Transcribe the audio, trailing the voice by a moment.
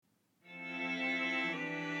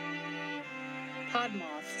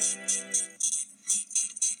Podmoth.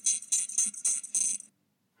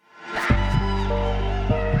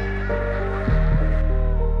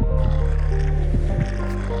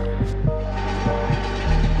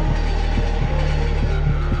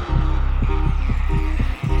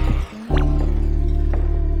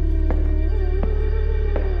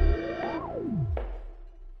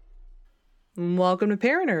 Welcome to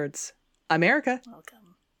Paranerds. I'm Erica.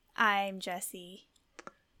 Welcome. I'm Jessie.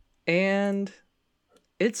 And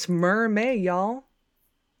it's Mer-May, y'all.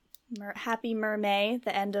 Happy Mer-May,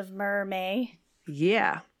 the end of Mer-May.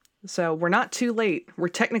 Yeah. So we're not too late. We're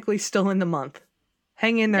technically still in the month.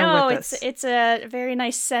 Hang in there with us. It's a very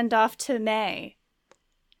nice send-off to May.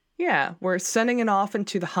 Yeah, we're sending it off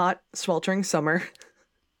into the hot, sweltering summer.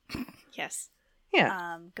 Yes.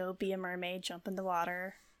 Yeah. Go be a mermaid, jump in the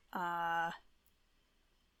water.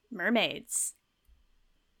 Mermaids.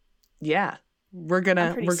 Yeah. We're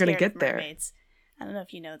gonna get there. Mermaids. I don't know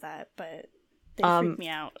if you know that, but they freak me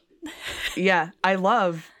out. Yeah, I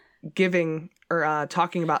love giving or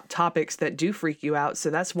talking about topics that do freak you out,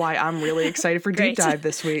 so that's why I'm really excited for Deep Dive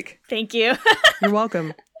this week. Thank you. You're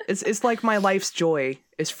welcome. It's like my life's joy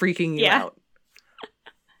is freaking you out.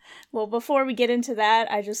 Well, before we get into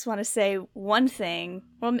that, I just want to say one thing.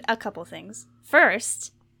 Well, a couple things.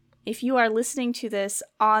 First, if you are listening to this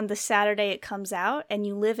on the Saturday it comes out and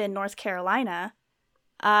you live in North Carolina,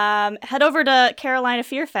 head over to Carolina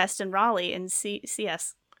Fear Fest in Raleigh and see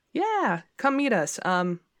us. Yeah, come meet us.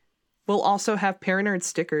 We'll also have Paranerd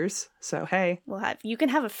stickers, so hey. You can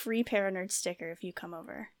have a free Paranerd sticker if you come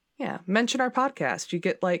over. Yeah, mention our podcast. You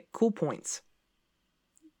get, like, cool points.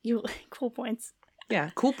 Cool points.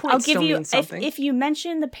 Yeah, cool points still mean something. If you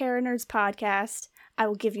mention the Paranerds podcast, I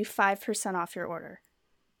will give you 5% off your order.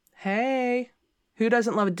 Hey, who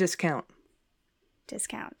doesn't love a discount?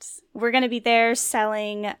 Discounts. We're going to be there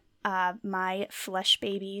selling my Flesh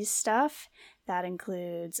Babies stuff. That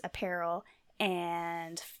includes apparel,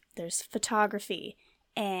 and there's photography,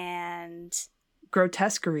 and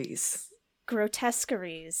grotesqueries,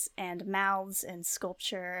 and mouths, and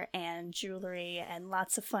sculpture, and jewelry, and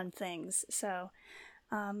lots of fun things. So,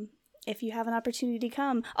 if you have an opportunity to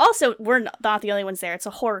come. Also, we're not the only ones there. It's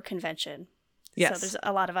a horror convention. Yes. So there's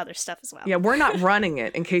a lot of other stuff as well. Yeah, we're not running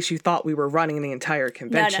it in case you thought we were running the entire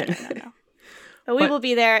convention. No. But we will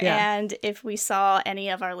be there, and if we saw any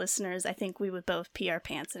of our listeners, I think we would both pee our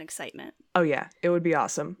pants in excitement. Oh yeah, it would be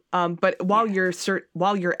awesome. But while you're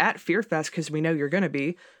at Fear Fest, because we know you're going to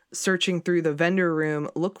be searching through the vendor room,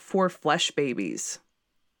 look for Flesh Babies.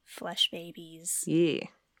 Flesh Babies. Yeah.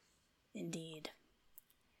 Indeed.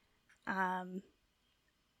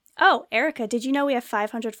 Oh, Erica, did you know we have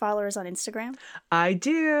 500 followers on Instagram? I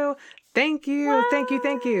do. Thank you. What? Thank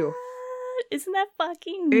you. Isn't that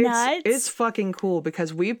fucking nuts? It's fucking cool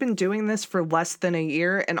because we've been doing this for less than a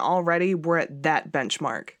year and already we're at that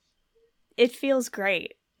benchmark. It feels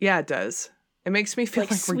great. Yeah, it does. It makes me feel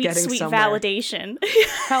like we're getting sweet somewhere. Validation.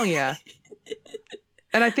 Hell yeah.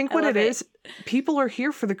 And I think what it is, people are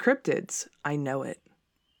here for the cryptids. I know it.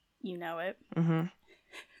 You know it. Mm-hmm.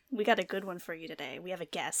 We got a good one for you today. We have a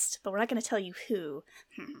guest, but we're not going to tell you who.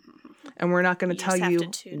 And we're not going to tell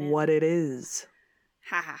you what it is.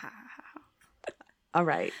 Ha ha ha ha. All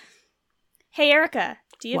right. Hey, Erica,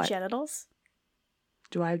 do you have genitals?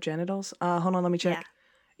 Do I have genitals? Hold on, let me check.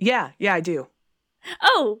 Yeah, I do.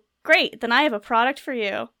 Oh, great. Then I have a product for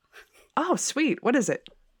you. Oh, sweet. What is it?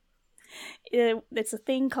 It's a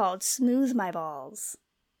thing called Smooth My Balls.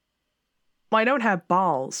 Well, I don't have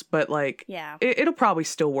balls, but it'll probably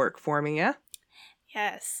still work for me, yeah?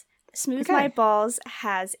 Yes. Smooth My Balls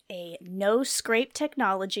has a no-scrape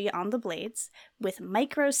technology on the blades with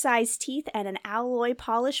micro-sized teeth and an alloy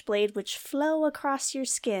polish blade which flow across your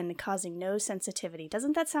skin, causing no sensitivity.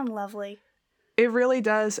 Doesn't that sound lovely? It really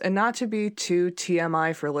does, and not to be too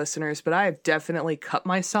TMI for listeners, but I have definitely cut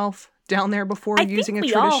myself down there before using a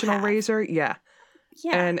traditional razor. Yeah.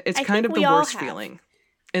 And it's kind of the worst feeling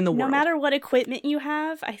in the world. No matter what equipment you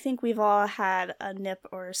have, I think we've all had a nip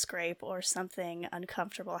or a scrape or something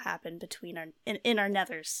uncomfortable happen between our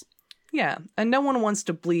nethers. Yeah, and no one wants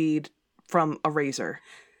to bleed from a razor.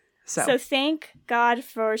 So thank God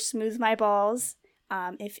for Smooth My Balls.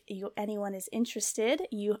 If anyone is interested,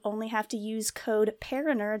 you only have to use code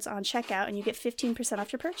PARANERDS on checkout and you get 15%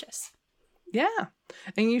 off your purchase. Yeah,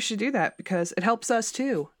 and you should do that because it helps us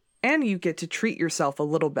too. And you get to treat yourself a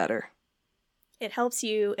little better. It helps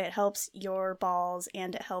you, it helps your balls,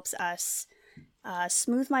 and it helps us.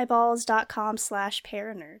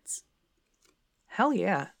 Smoothmyballs.com/paranerds. Hell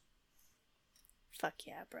yeah. Fuck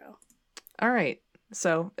yeah, bro. All right.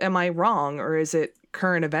 So, am I wrong, or is it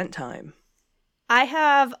current event time? I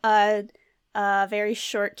have a a very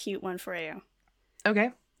short, cute one for you.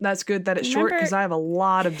 Okay. That's good that it's short because I have a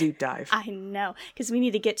lot of deep dive. I know, because we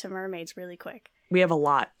need to get to mermaids really quick. We have a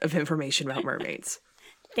lot of information about mermaids.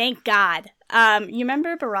 Thank God. You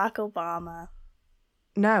remember Barack Obama?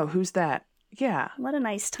 No, who's that? Yeah. What a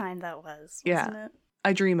nice time that was, wasn't it?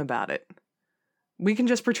 I dream about it. We can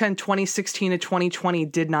just pretend 2016 to 2020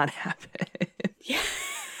 did not happen. Yeah.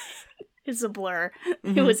 It's a blur.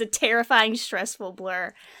 Mm-hmm. It was a terrifying, stressful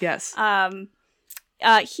blur. Yes.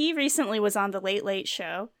 He recently was on the Late Late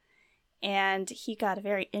Show, and he got a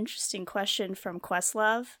very interesting question from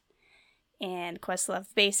Questlove. And Questlove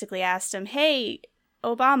basically asked him, "Hey,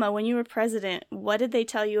 Obama, when you were president, what did they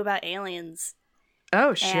tell you about aliens?"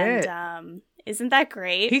 Oh, shit. And isn't that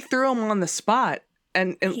great? He threw him on the spot.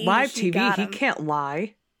 And live TV, he can't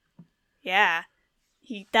lie. Yeah.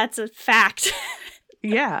 That's a fact.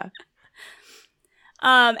 Yeah.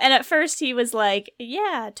 And at first he was like,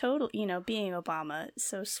 yeah, totally, being Obama,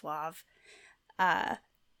 so suave.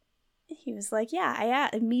 He was like, yeah, I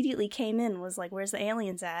immediately came in, was like, where's the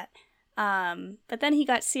aliens at? But then he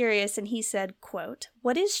got serious and he said, quote,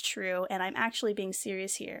 "What is true, and I'm actually being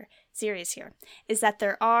serious here, is that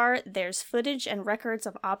there's footage and records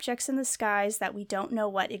of objects in the skies that we don't know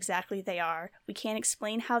what exactly they are. We can't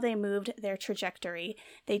explain how they moved their trajectory.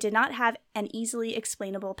 They did not have an easily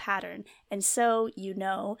explainable pattern. And so,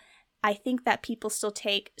 I think that people still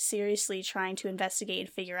take seriously trying to investigate and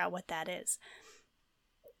figure out what that is."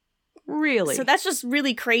 Really? So that's just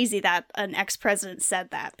really crazy that an ex-president said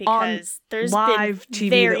that, because there's live been TV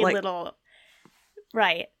very little.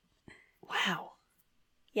 Right. Wow.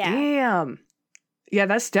 Yeah. Damn. Yeah,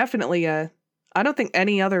 that's definitely I don't think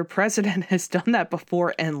any other president has done that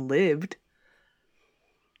before and lived.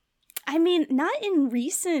 I mean, not in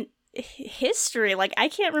recent history. Like, I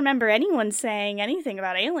can't remember anyone saying anything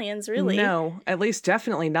about aliens, really. No, at least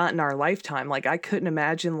definitely not in our lifetime. Like, I couldn't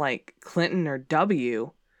imagine, like, Clinton or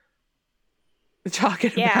W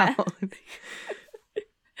talking about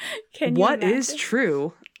what is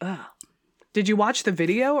true. Ugh. Did you watch the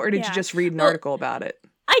video, or did you just read an article about it?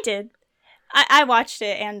 I did. I watched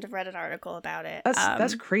it and read an article about it.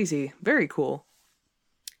 That's crazy. Very cool.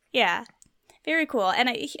 Yeah, very cool. And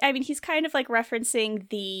I mean, he's kind of like referencing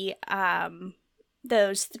the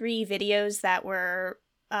those 3 videos that were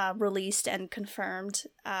released and confirmed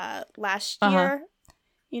last year.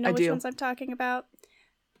 You know which ones I'm talking about?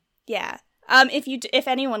 Yeah. If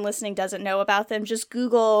anyone listening doesn't know about them, just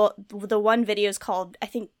Google the one video is called, I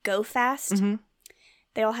think, Go Fast. Mm-hmm.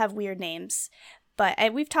 They all have weird names, but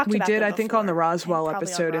we've talked about them before. I think, on the Roswell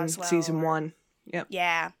episode in season 1. Yep.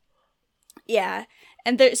 Yeah. Yeah.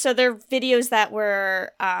 And they're videos that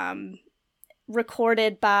were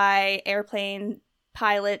recorded by airplane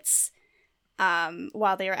pilots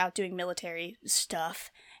while they were out doing military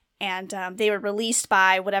stuff. And they were released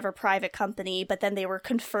by whatever private company, but then they were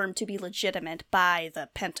confirmed to be legitimate by the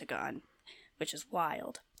Pentagon, which is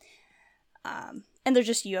wild. And they're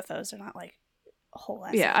just UFOs. They're not like a whole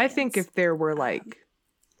ass. Yeah, aliens. I think if there were like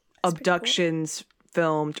abductions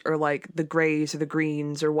filmed, or like the Greys or the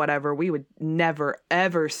Greens or whatever, we would never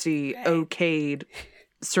ever see okayed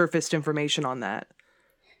surfaced information on that.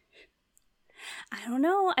 I don't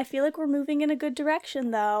know. I feel like we're moving in a good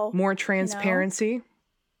direction, though. More transparency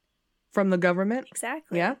from the government.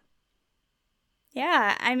 Exactly. Yeah.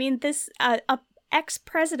 Yeah. I mean, this a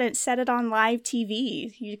ex-president said it on live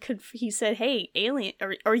TV. He said, "Hey, alien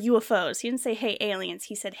or UFOs." He didn't say, "Hey, aliens."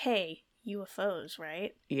 He said, "Hey, UFOs."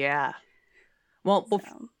 Right? Yeah. Well,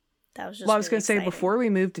 that was just. Well, I was going to say, before we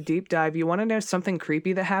move to deep dive, you want to know something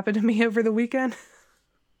creepy that happened to me over the weekend?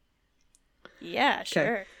 Yeah, sure.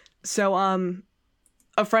 Okay. So,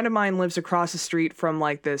 a friend of mine lives across the street from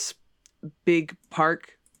like this big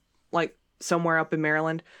park, like somewhere up in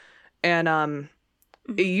Maryland, and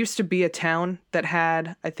it used to be a town that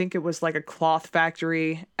had, I think it was like a cloth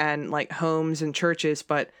factory and like homes and churches,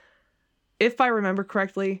 but if I remember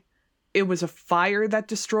correctly, it was a fire that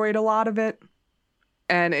destroyed a lot of it,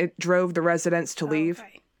 and it drove the residents to leave.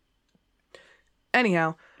 Okay.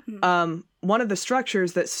 Anyhow, one of the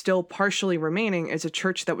structures that's still partially remaining is a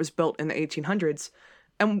church that was built in the 1800s,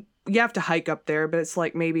 and you have to hike up there, but it's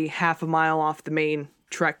like maybe half a mile off the main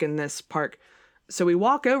trek in this park. So we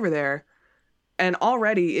walk over there, and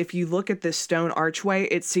already, if you look at this stone archway,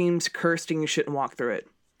 it seems cursed and you shouldn't walk through it.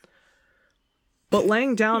 But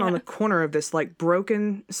laying down on the corner of this like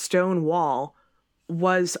broken stone wall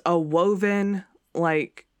was a woven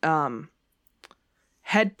like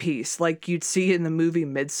headpiece like you'd see in the movie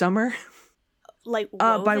Midsummer. Like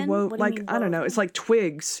woven? I don't know. It's like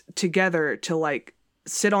twigs together to like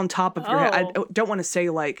sit on top of your head. I don't want to say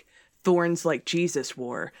like thorns like Jesus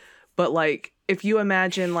wore, But like, if you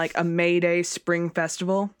imagine like a May Day spring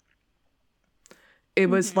festival, it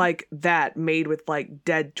was like that made with like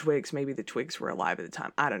dead twigs. Maybe the twigs were alive at the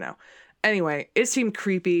time. I don't know. Anyway, it seemed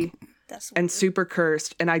creepy and super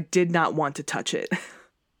cursed, and I did not want to touch it. You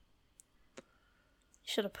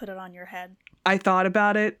should have put it on your head. I thought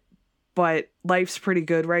about it, but life's pretty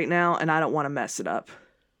good right now, and I don't want to mess it up.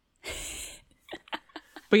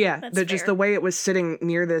 But yeah, just the way it was sitting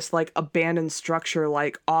near this like abandoned structure,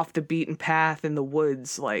 like off the beaten path in the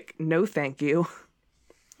woods, like, no thank you.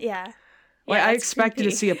 Yeah. Like, I expected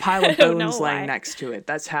to see a pile of bones laying next to it.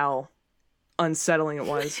 That's how unsettling it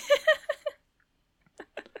was.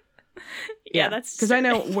 Yeah, that's because I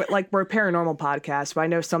know like we're a paranormal podcast, but I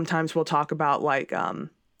know sometimes we'll talk about like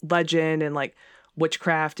legend and like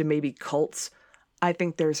witchcraft and maybe cults. I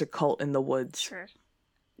think there's a cult in the woods. Sure.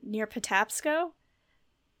 Near Patapsco?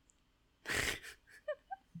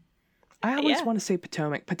 I always want to say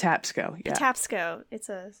Potomac. Patapsco. Yeah. Patapsco. It's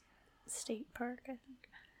a state park, I think.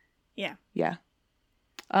 Yeah. Yeah.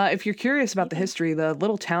 If you're curious about the history, the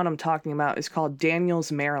little town I'm talking about is called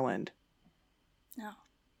Daniels, Maryland. No.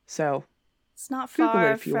 So it's not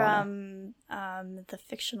far from the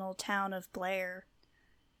fictional town of Blair.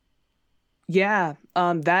 Yeah.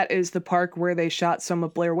 That is the park where they shot some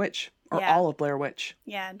of Blair Witch. Or all of Blair Witch.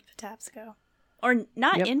 Yeah, in Patapsco. Or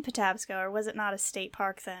not in Patapsco, or was it not a state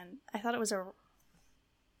park then? I thought it was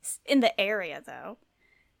in the area, though.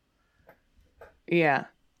 Yeah.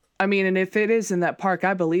 I mean, and if it is in that park,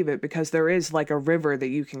 I believe it, because there is, like, a river that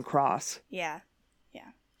you can cross. Yeah. Yeah.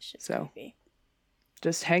 So, creepy.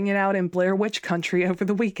 Just hanging out in Blair Witch country over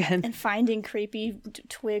the weekend. And finding creepy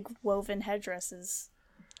twig-woven headdresses.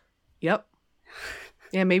 Yep.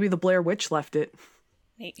 Yeah, maybe the Blair Witch left it.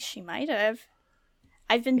 She might have.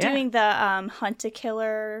 I've been doing the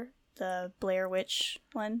Hunt-A-Killer, the Blair Witch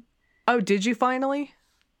one. Oh, did you finally?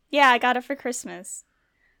 Yeah, I got it for Christmas.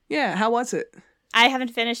 Yeah, how was it? I haven't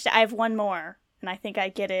finished it. I have one more, and I think I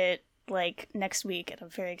get it like next week, and I'm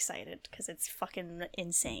very excited because it's fucking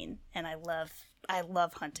insane, and I love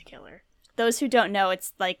Hunt-A-Killer. Those who don't know,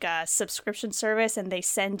 it's like a subscription service, and they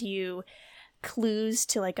send you clues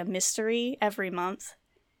to like a mystery every month.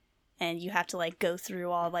 And you have to, like, go through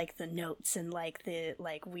all, like, the notes and, like, the,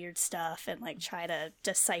 like, weird stuff and, like, try to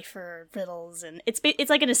decipher riddles. And it's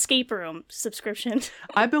like an escape room subscription.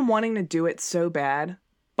 I've been wanting to do it so bad,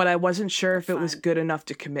 but I wasn't sure if it was good enough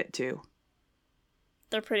to commit to.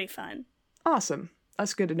 They're pretty fun. Awesome.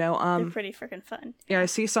 That's good to know. They're pretty freaking fun. Yeah, I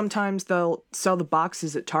see sometimes they'll sell the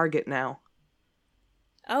boxes at Target now.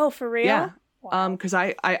 Oh, for real? Yeah. Wow. Because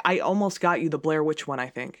I almost got you the Blair Witch one, I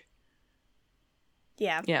think.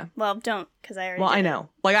 Yeah. Yeah. Well, don't, because I already. Well, I know.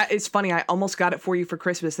 Like, it's funny. I almost got it for you for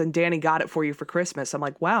Christmas. Then Danny got it for you for Christmas. I'm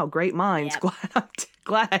like, wow, great minds. Yep.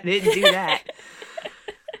 Glad I didn't do that.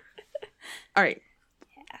 All right.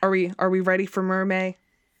 Yeah. Are we ready for Mermay?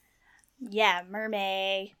 Yeah,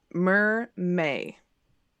 Mermay. Mermay.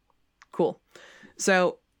 Cool.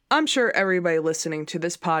 So I'm sure everybody listening to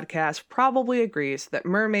this podcast probably agrees that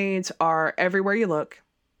mermaids are everywhere you look.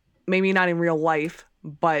 Maybe not in real life,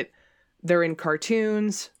 but they're in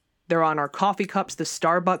cartoons. They're on our coffee cups. The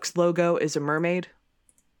Starbucks logo is a mermaid.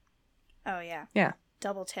 Oh, yeah. Yeah.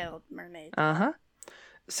 Double-tailed mermaid. Uh-huh.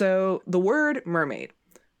 So the word mermaid.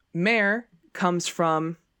 Mare comes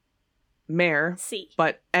from mare. Sea.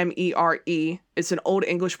 But M-E-R-E. It's an old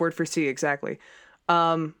English word for sea, exactly.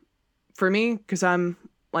 For me, because I'm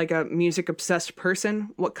like a music-obsessed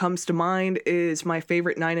person, what comes to mind is my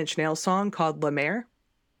favorite Nine Inch Nails song called La Mer.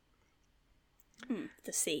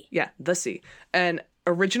 The sea. Yeah, the sea. And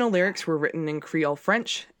original lyrics were written in Creole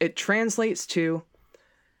French. It translates to,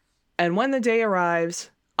 and when the day arrives,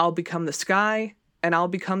 I'll become the sky, and I'll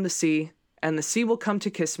become the sea, and the sea will come to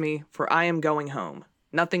kiss me, for I am going home.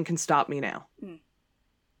 Nothing can stop me now.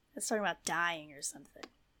 That's talking about dying or something.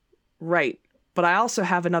 Right. But I also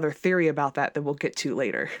have another theory about that we'll get to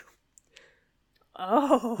later.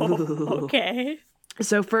 Oh, okay.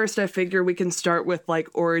 So first, I figure we can start with, like,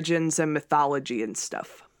 origins and mythology and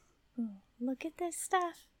stuff. Look at this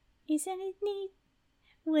stuff. Isn't it neat?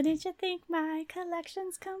 Wouldn't you think my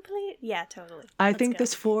collection's complete? Yeah, totally. I think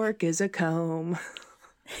this fork is a comb.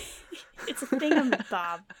 It's a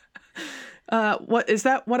thingamabob. What is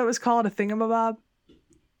that? What it was called? A thingamabob?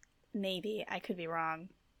 Maybe. I could be wrong.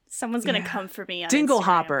 Someone's gonna come for me on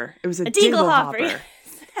Dinglehopper. Instagram. It was a dinglehopper. Yes.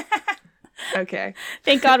 Okay.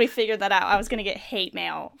 Thank God we figured that out. I was gonna get hate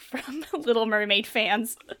mail from Little Mermaid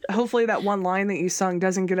fans. Hopefully that one line that you sung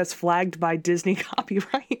doesn't get us flagged by Disney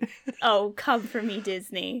copyright. Oh, come for me,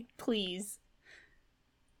 Disney. Please.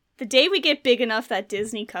 The day we get big enough that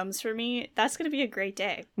Disney comes for me, that's gonna be a great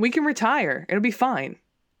day. We can retire. It'll be fine.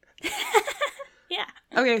 Yeah.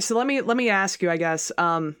 Okay, so let me ask you, I guess.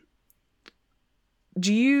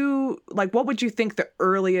 Do you what would you think the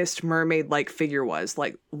earliest mermaid-like figure was?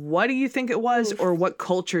 Like, what do you think it was, or what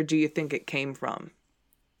culture do you think it came from?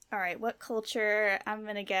 All right, what culture? I'm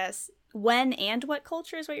gonna guess when and what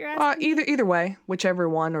culture is what you're asking. Either way, whichever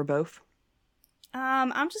one or both.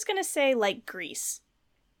 I'm just gonna say like Greece,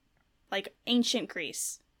 like ancient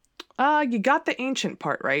Greece. You got the ancient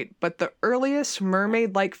part right, but the earliest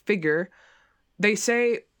mermaid-like figure, they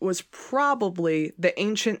say, was probably the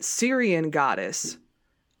ancient Syrian goddess,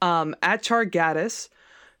 Atargatis,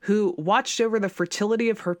 who watched over the fertility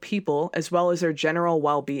of her people as well as their general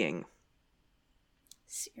well-being.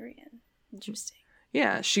 Syrian. Interesting.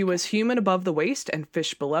 Yeah, she was human above the waist and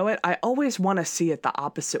fish below it. I always want to see it the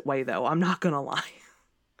opposite way, though. I'm not gonna lie.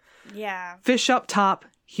 Yeah. Fish up top,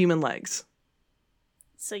 human legs.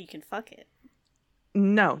 So you can fuck it.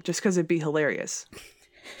 No, just because it'd be hilarious.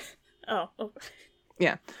 Oh.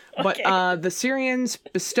 Yeah. Okay. But the Syrians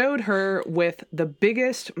bestowed her with the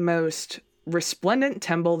biggest, most resplendent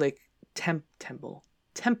temple that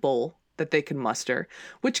they could muster,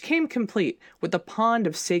 which came complete with a pond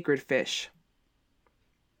of sacred fish.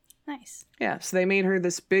 Nice. Yeah, so they made her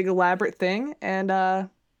this big elaborate thing and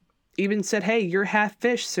even said, hey, you're half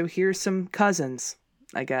fish, so here's some cousins,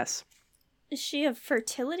 I guess. Is she a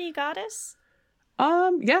fertility goddess?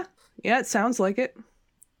 Yeah, it sounds like it.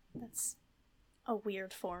 That's a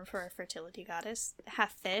weird form for a fertility goddess.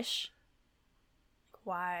 Half fish?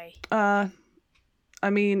 Why? I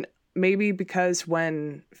mean, maybe because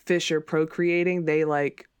when fish are procreating, they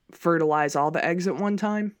fertilize all the eggs at one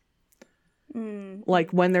time.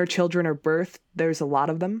 Like when their children are birthed, there's a lot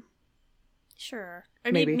of them. Sure.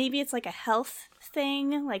 Or maybe it's like a health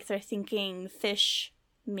thing. Like they're thinking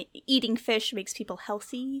eating fish makes people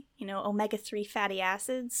healthy. Omega-3 fatty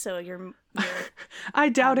acids. So you're I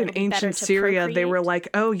doubt in ancient Syria they were like,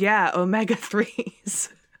 oh yeah, omega-3s.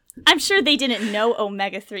 I'm sure they didn't know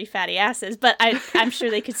omega-3 fatty acids, but I'm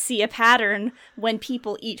sure they could see a pattern. When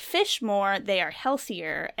people eat fish more, they are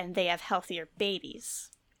healthier and they have healthier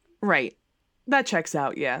babies. Right. That checks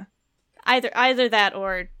out, yeah. Either that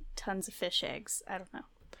or tons of fish eggs. I don't know.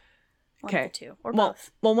 One of the two. Or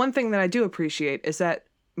both. Well, one thing that I do appreciate is that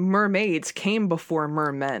mermaids came before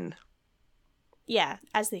mermen. Yeah,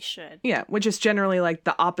 as they should. Yeah, which is generally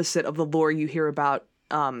the opposite of the lore you hear about,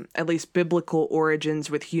 at least biblical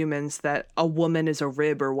origins with humans, that a woman is a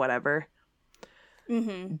rib or whatever.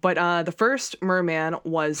 Mm-hmm. But the first merman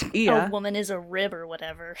was Ea. A woman is a rib or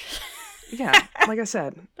whatever. Yeah, like I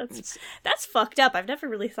said. That's fucked up. I've never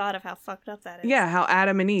really thought of how fucked up that is. Yeah, how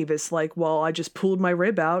Adam and Eve is well, I just pulled my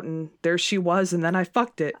rib out and there she was and then I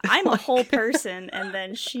fucked it. I'm a whole person and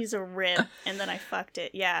then she's a rib and then I fucked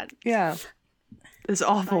it. Yeah. Yeah. It's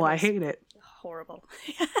awful. I hate it. Horrible.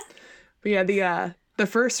 But yeah, the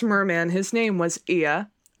first merman, his name was Ea,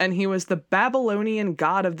 and he was the Babylonian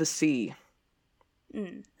god of the sea.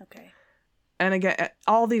 Okay. And again,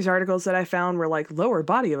 all these articles that I found were lower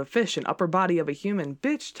body of a fish and upper body of a human.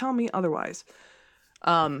 Bitch, tell me otherwise.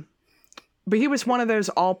 But he was one of those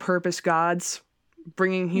all-purpose gods,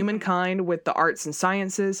 bringing humankind with the arts and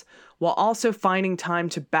sciences, while also finding time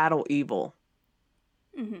to battle evil.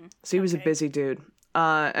 Mm-hmm. So he was a busy dude.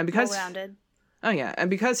 And because well-rounded. Oh yeah, and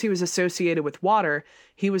because he was associated with water,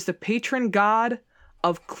 he was the patron god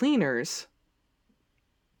of cleaners.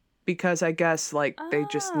 Because I guess they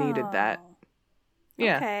just needed that.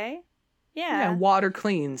 Yeah. Okay. Yeah. Yeah, water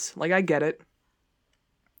cleans. I get it.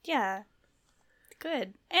 Yeah.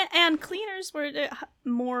 Good. And cleaners were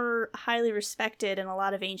more highly respected in a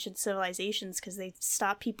lot of ancient civilizations because they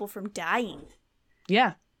stopped people from dying.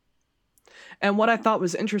 Yeah. And what I thought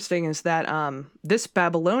was interesting is that this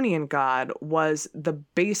Babylonian god was the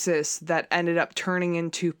basis that ended up turning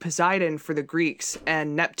into Poseidon for the Greeks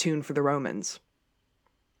and Neptune for the Romans.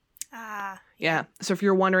 Ah. Yeah. So if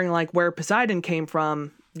you're wondering where Poseidon came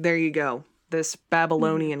from, there you go. This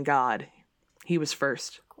Babylonian god. He was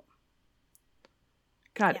first. Cool.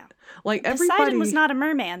 God. Yeah. Everybody... Poseidon was not a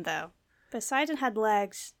merman, though. Poseidon had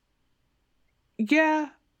legs. Yeah.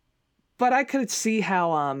 But I could see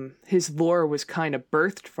how his lore was kind of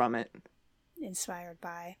birthed from it. Inspired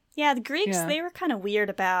by. Yeah, the Greeks, they were kind of weird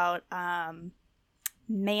about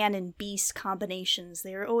man and beast combinations.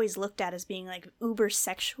 They were always looked at as being uber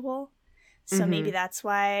sexual. So maybe that's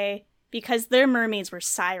why, because their mermaids were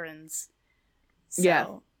sirens. So, yeah.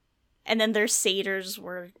 And then their satyrs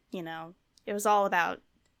were, it was all about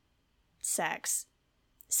sex.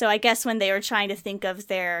 So I guess when they were trying to think of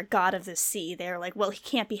their god of the sea, they were like, well, he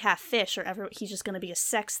can't be half fish or he's just going to be a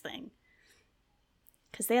sex thing.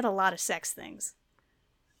 Because they had a lot of sex things.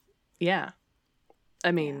 Yeah.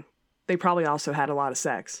 I mean, They probably also had a lot of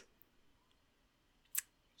sex.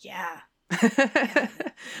 Yeah.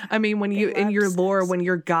 I mean, when you in your lore, when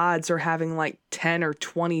your gods are having like 10 or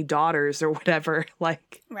 20 daughters or whatever,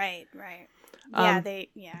 like right. Yeah,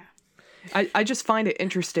 I just find it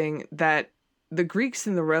interesting that the Greeks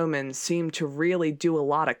and the Romans seem to really do a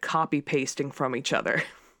lot of copy pasting from each other.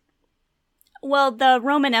 Well, the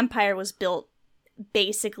Roman Empire was built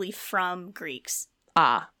basically from Greeks.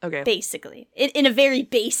 Ah, okay. Basically. In a very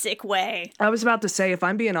basic way. I was about to say, if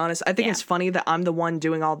I'm being honest, I think it's funny that I'm the one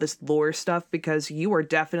doing all this lore stuff because you are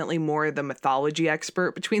definitely more the mythology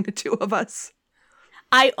expert between the two of us.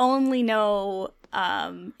 I only know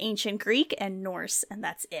ancient Greek and Norse, and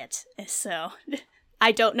that's it. So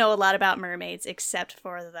I don't know a lot about mermaids except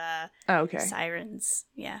for the sirens.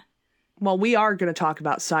 Yeah. Well, we are going to talk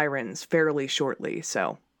about sirens fairly shortly,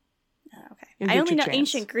 so... I only know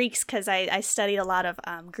ancient Greeks because I studied a lot of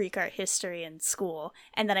Greek art history in school,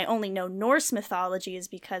 and then I only know Norse mythology is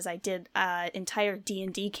because I did an entire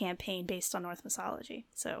D&D campaign based on Norse mythology.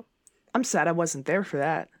 So I'm sad I wasn't there for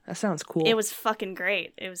that. That sounds cool. It was fucking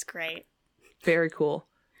great. It was great. Very cool.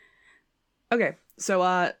 Okay,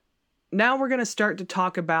 so now we're gonna start to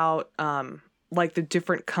talk about like the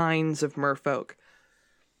different kinds of merfolk.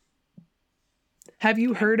 Have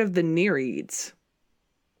you heard of the Nereids?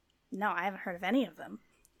 No, I haven't heard of any of them.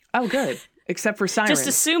 Oh, good. Except for sirens. Just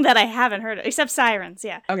assume that I haven't heard of except sirens,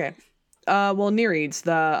 yeah. Okay. Well, Nereids,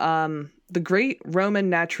 the great Roman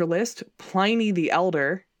naturalist Pliny the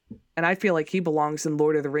Elder, and I feel like he belongs in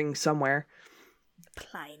Lord of the Rings somewhere.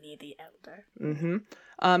 Pliny the Elder.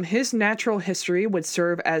 Mm-hmm. His natural history would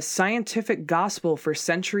serve as scientific gospel for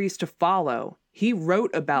centuries to follow. He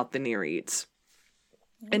wrote about the Nereids.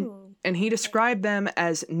 And he described them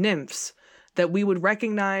as nymphs that we would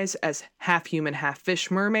recognize as half-human,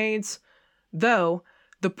 half-fish mermaids, though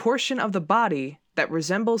the portion of the body that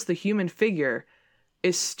resembles the human figure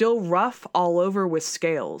is still rough all over with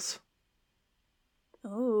scales.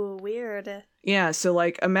 Oh, weird. Yeah, so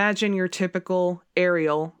like imagine your typical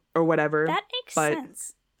Ariel or whatever. That makes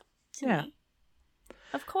sense to me.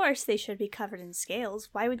 Of course they should be covered in scales.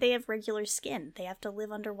 Why would they have regular skin? They have to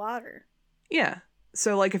live underwater. Yeah.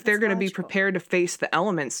 So, like, if they're going to be prepared to face the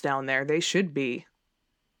elements down there, they should be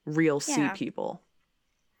real sea people.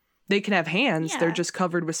 They can have hands, they're just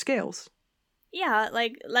covered with scales. Yeah,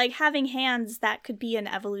 like having hands, that could be an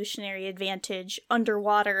evolutionary advantage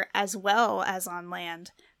underwater as well as on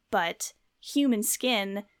land. But human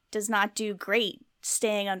skin does not do great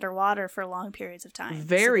staying underwater for long periods of time.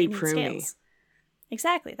 Very pruny.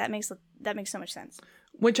 Exactly. That makes so much sense.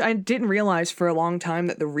 Which I didn't realize for a long time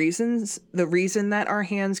that the reason that our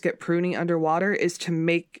hands get pruny underwater is to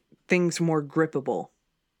make things more grippable.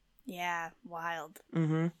 Yeah, wild.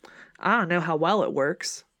 Mm-hmm. I don't know how well it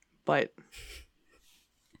works, but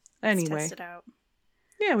anyway. Let's test it out.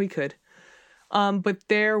 Yeah, we could. But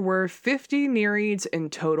there were 50 Nereids in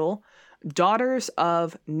total, daughters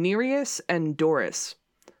of Nereus and Doris.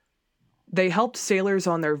 They helped sailors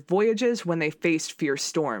on their voyages when they faced fierce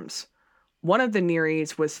storms. One of the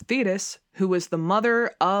Nereids was Thetis, who was the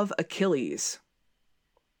mother of Achilles.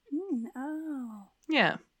 Oh.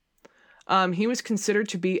 Yeah. He was considered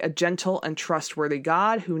to be a gentle and trustworthy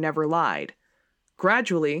god who never lied.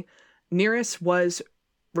 Gradually, Nereus was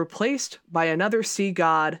replaced by another sea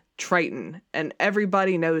god, Triton, and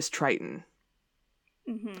everybody knows Triton.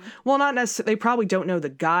 Mm-hmm. Well, not necessarily, they probably don't know the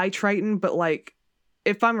guy Triton, but like,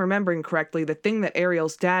 if I'm remembering correctly, the thing that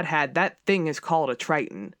Ariel's dad had, that thing is called a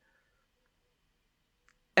Triton.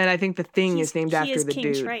 And I think the thing is named after the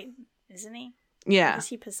King dude. Triton, isn't he? Yeah. Or is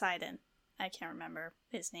he Poseidon? I can't remember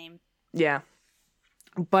his name. Yeah.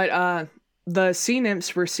 But the sea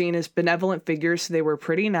nymphs were seen as benevolent figures, so they were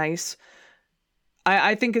pretty nice.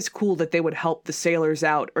 I think it's cool that they would help the sailors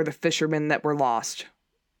out or the fishermen that were lost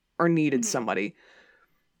or needed somebody.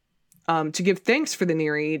 To give thanks for the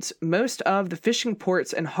Nereids, most of the fishing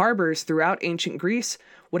ports and harbors throughout ancient Greece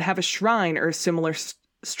would have a shrine or a similar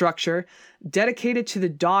structure dedicated to the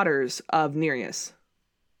daughters of Nereus.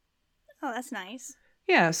 Oh, that's nice.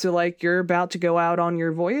 Yeah, so like you're about to go out on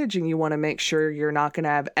your voyage and you want to make sure you're not going to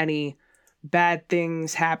have any bad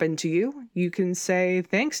things happen to you. You can say,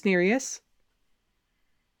 thanks, Nereus.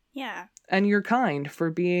 Yeah. And you're kind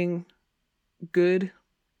for being good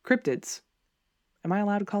cryptids. Am I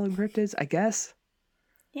allowed to call them cryptids? I guess.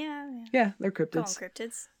 Yeah. Yeah, they're cryptids. Call them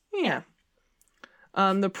cryptids. Yeah.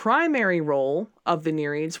 The primary role of the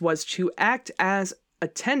Nereids was to act as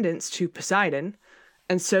attendants to Poseidon,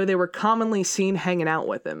 and so they were commonly seen hanging out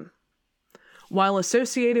with him. While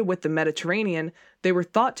associated with the Mediterranean, they were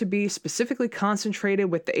thought to be specifically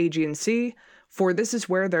concentrated with the Aegean Sea, for this is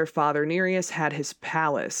where their father Nereus had his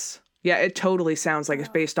palace. Yeah, it totally sounds like it's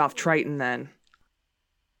based off Triton then.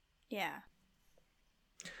 Yeah.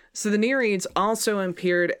 So the Nereids also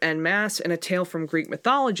appeared en masse in a tale from Greek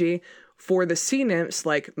mythology, for the sea nymphs,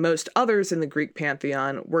 like most others in the Greek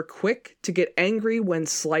pantheon, were quick to get angry when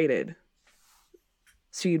slighted.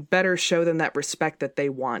 So you'd better show them that respect that they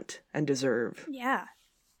want and deserve. Yeah.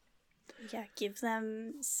 Yeah, give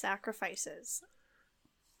them sacrifices.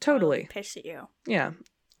 Totally. Piss at you. Yeah.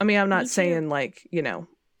 I mean, I'm not saying, like, you know,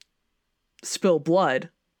 spill blood,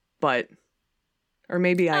 but... Or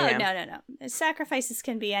maybe I am. No. Sacrifices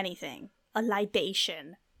can be anything. A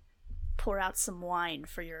libation. Pour out some wine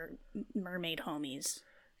for your mermaid homies.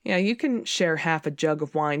 Yeah, you can share half a jug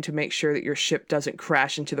of wine to make sure that your ship doesn't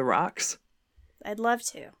crash into the rocks. I'd love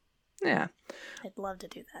to. Yeah. I'd love to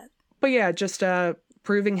do that. But yeah, just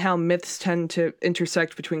proving how myths tend to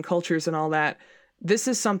intersect between cultures and all that. This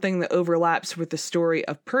is something that overlaps with the story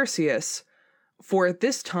of Perseus. For at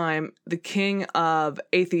this time, the king of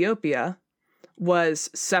Ethiopia was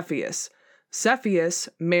Cepheus. Cepheus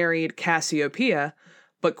married Cassiopeia,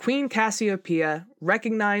 but Queen Cassiopeia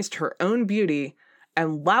recognized her own beauty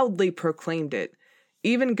and loudly proclaimed it,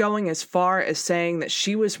 even going as far as saying that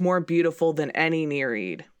she was more beautiful than any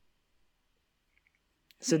Nereid.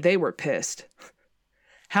 So they were pissed.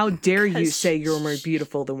 How dare you say you're more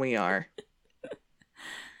beautiful than we are?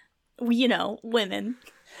 You know, women.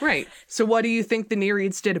 Right. So what do you think the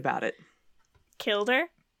Nereids did about it? Killed her?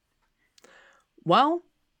 Well,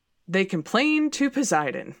 they complained to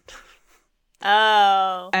Poseidon.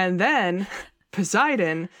 Oh. And then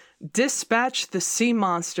Poseidon dispatched the sea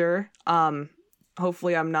monster,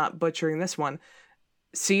 hopefully I'm not butchering this one,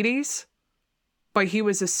 Cetes, but he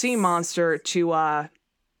was a sea monster to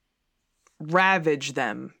ravage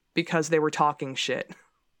them because they were talking shit.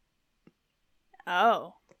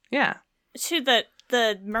 Oh. Yeah. To the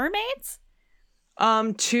mermaids?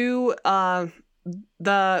 To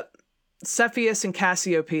the Cepheus and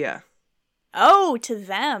Cassiopeia. Oh, to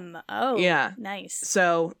them. Oh, yeah. Nice.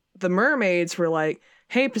 So the mermaids were like,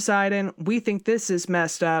 hey, Poseidon, we think this is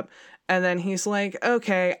messed up. And then he's like,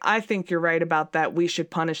 okay, I think you're right about that. We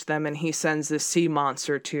should punish them. And he sends this sea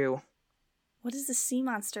monster to... What is the sea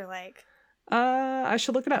monster like? I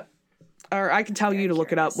should look it up. Or I can tell you to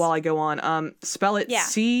look it up while I go on. Spell it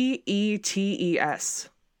Cetes.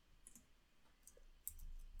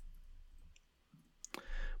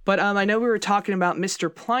 But I know we were talking about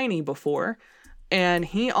Mr. Pliny before, and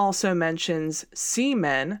he also mentions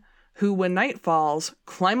seamen who, when night falls,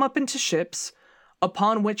 climb up into ships,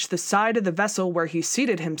 upon which the side of the vessel where he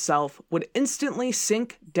seated himself would instantly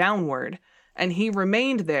sink downward, and he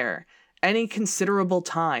remained there any considerable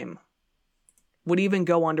time. Would even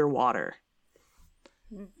go underwater.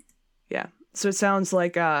 Yeah. So it sounds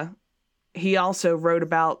like he also wrote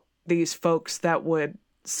about these folks that would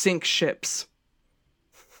sink ships.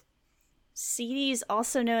 Cetes,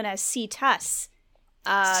 also known as Cetus.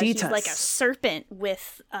 Cetus. He's like a serpent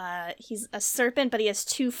with he's a serpent, but he has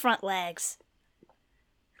 2 front legs.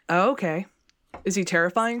 Oh, okay. Is he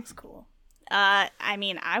terrifying? That's cool. I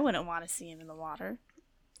mean, I wouldn't want to see him in the water.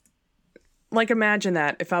 Like, imagine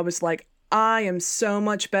that if I was like, I am so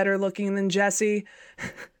much better looking than Jesse,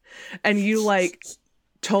 and you like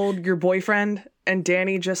told your boyfriend, and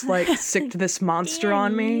Danny just like sicked this monster Danny,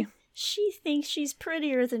 on me. She thinks she's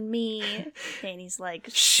prettier than me. Danny's like,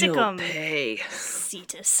 she'll sick 'em. Pay.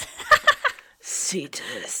 Cetus.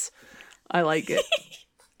 Cetus. I like it.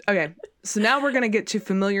 Okay, so now we're going to get to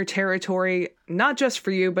familiar territory, not just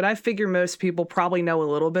for you, but I figure most people probably know a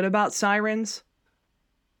little bit about sirens.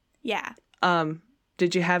 Yeah.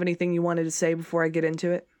 Did you have anything you wanted to say before I get into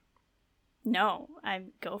it? No, I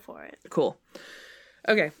go for it. Cool.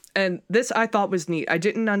 Okay, and this I thought was neat. I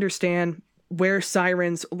didn't understand where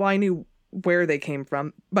sirens, well, I knew where they came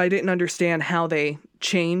from, but I didn't understand how they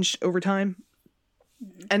changed over time.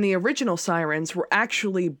 Mm-hmm. And the original sirens were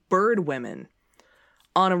actually bird women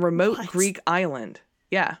on a remote Greek island.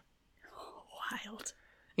 Yeah. Wild.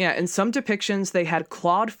 Yeah, in some depictions they had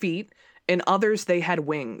clawed feet, in others they had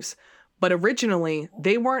wings. But originally,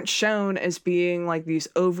 they weren't shown as being like these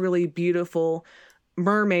overly beautiful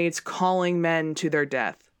mermaids calling men to their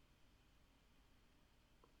death.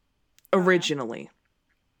 Originally.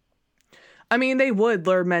 I mean, they would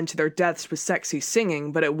lure men to their deaths with sexy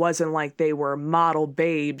singing, but it wasn't like they were model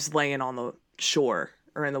babes laying on the shore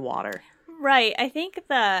or in the water. Right. I think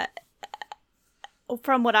that,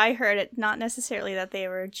 from what I heard, it not necessarily that they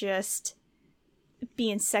were just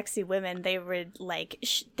being sexy women. They would like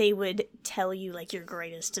they would tell you like your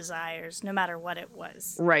greatest desires, no matter what it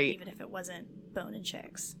was. Right. Even if it wasn't boning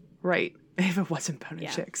chicks. Right. If it wasn't boning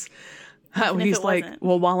chicks. He's like,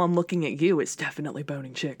 well, while I'm looking at you, it's definitely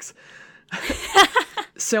boning chicks.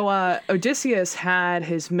 So Odysseus had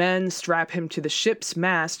his men strap him to the ship's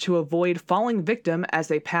mast to avoid falling victim as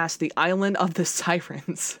they passed the island of the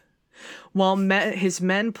Sirens, while his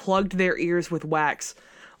men plugged their ears with wax.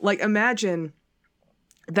 Like, imagine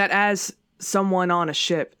that as someone on a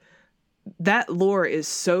ship, that lore is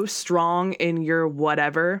so strong in your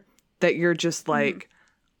whatever that you're just like,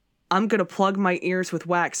 I'm going to plug my ears with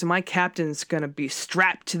wax and my captain's going to be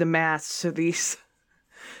strapped to the mast so these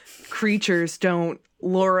creatures don't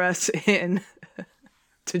lure us in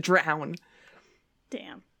to drown.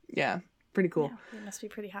 Damn. Yeah, pretty cool. Yeah, it must be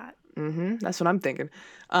pretty hot. That's what I'm thinking.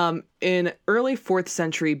 In early 4th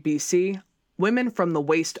century BC, women from the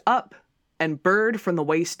waist up and bird from the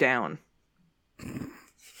waist down.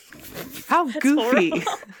 How goofy.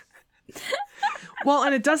 Well,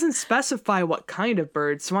 and it doesn't specify what kind of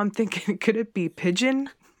bird, so I'm thinking, could it be pigeon?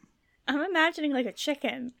 I'm imagining like a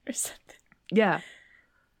chicken or something. Yeah.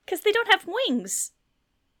 Because they don't have wings.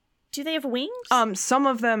 Do they have wings? Some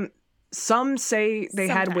of them, some say they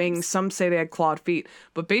had wings, some say they had clawed feet.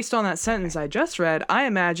 But based on that sentence I just read, I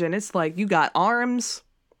imagine it's like you got arms,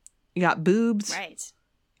 you got boobs, right?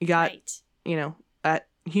 You got, that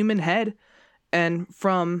human head, and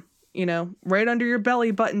from, right under your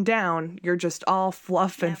belly button down, you're just all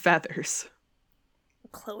fluff and feathers.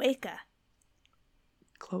 Cloaca.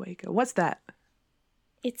 Cloaca. What's that?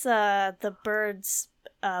 It's the bird's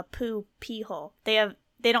pee hole.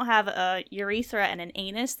 They don't have a urethra and an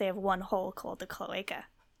anus. They have one hole called the cloaca.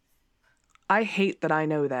 I hate that I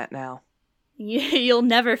know that now. You'll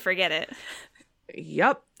never forget it.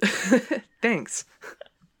 Yep. Thanks.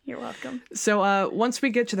 You're welcome. So once we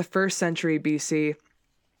get to the 1st century BC,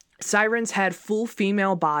 sirens had full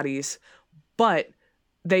female bodies, but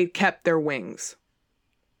they kept their wings.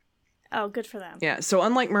 Oh, good for them. Yeah, so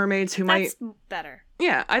unlike mermaids who That's better.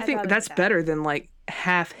 Yeah, I think that's better than like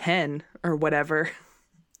half hen or whatever.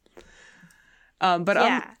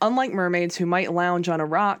 Unlike mermaids who might lounge on a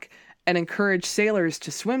rock and encourage sailors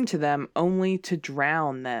to swim to them only to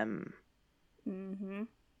drown them.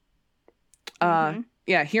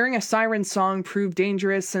 Yeah, hearing a siren song proved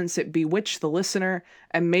dangerous since it bewitched the listener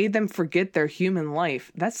and made them forget their human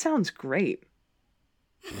life. That sounds great.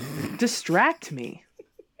 Distract me.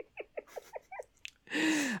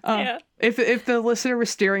 If the listener was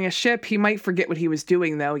steering a ship, he might forget what he was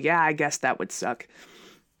doing, though. Yeah, I guess that would suck.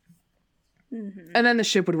 And then the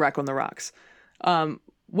ship would wreck on the rocks.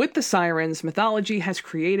 With the sirens, mythology has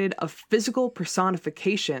created a physical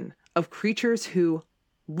personification of creatures who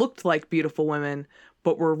looked like beautiful women,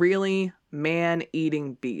 but were really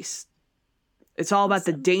man-eating beasts. It's all about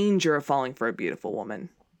the danger of falling for a beautiful woman.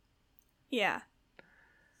 Yeah.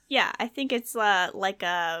 Yeah, I think it's like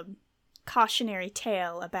a cautionary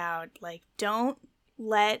tale about, like, don't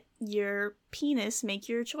let your penis make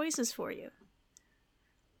your choices for you.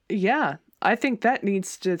 Yeah, I think that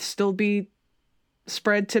needs to still be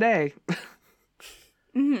spread today.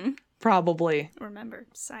 Probably. Remember,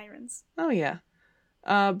 sirens. Oh, yeah.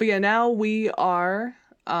 But yeah, now we are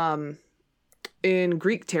in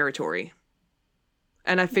Greek territory.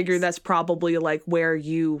 And I figure that's probably like where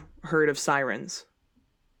you heard of sirens.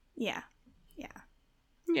 Yeah.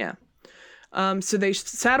 So they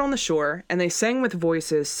sat on the shore and they sang with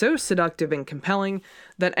voices so seductive and compelling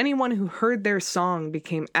that anyone who heard their song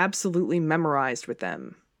became absolutely memorized with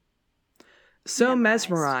them. So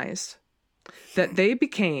mesmerized that they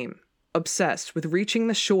became obsessed with reaching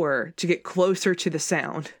the shore to get closer to the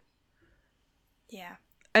sound. Yeah.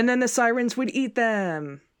 And then the sirens would eat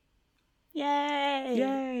them.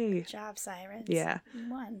 Yay! Good job, sirens. Yeah. You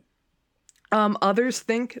won. Others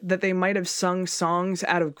think that they might have sung songs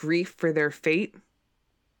out of grief for their fate.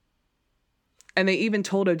 And they even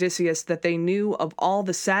told Odysseus that they knew of all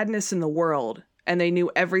the sadness in the world, and they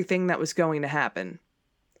knew everything that was going to happen.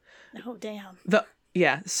 Oh, damn.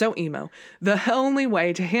 So emo. The only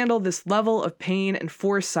way to handle this level of pain and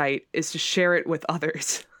foresight is to share it with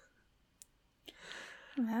others.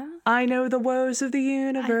 Well, I know the woes of the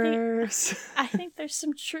universe. I think there's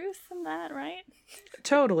some truth in that, right?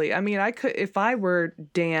 Totally. I mean, if I were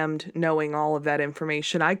damned knowing all of that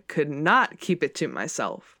information, I could not keep it to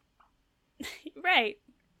myself. Right.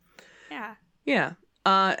 Yeah. Yeah.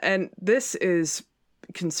 And this is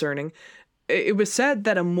concerning. It was said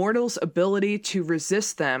that a mortal's ability to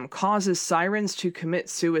resist them causes sirens to commit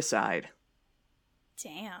suicide.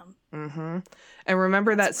 Damn. And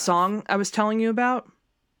remember that song I was telling you about?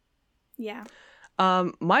 Yeah.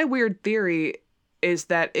 My weird theory is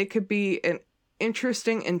that it could be an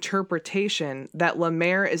interesting interpretation that La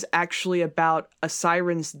Mer is actually about a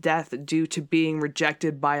siren's death due to being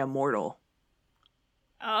rejected by a mortal.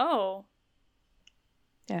 Oh.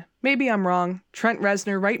 Yeah, maybe I'm wrong. Trent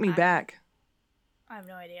Reznor, write me back. I have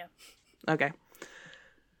no idea. Okay.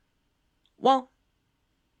 Well,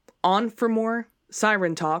 on for more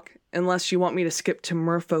siren talk, unless you want me to skip to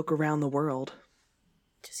merfolk around the world.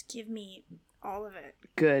 Just give me all of it.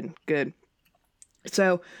 Good, good.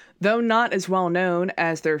 So, though not as well known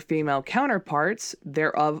as their female counterparts,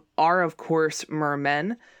 there are of course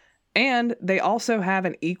mermen, and they also have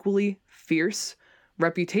an equally fierce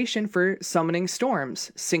reputation for summoning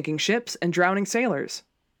storms, sinking ships, and drowning sailors.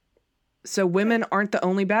 So women aren't the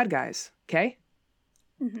only bad guys, okay?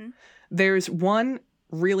 Mm-hmm. There's one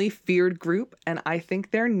really feared group, and I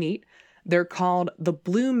think they're neat. They're called the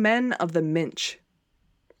Blue Men of the Minch.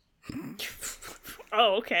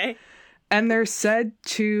 Oh, okay. And they're said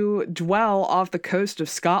to dwell off the coast of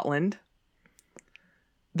Scotland.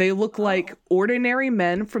 They look like ordinary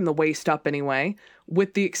men from the waist up anyway,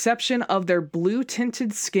 with the exception of their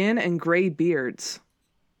blue-tinted skin and gray beards.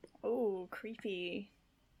 Oh, creepy.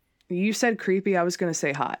 You said creepy, I was going to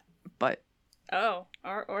say hot, but... Oh,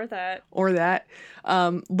 or that. Or that.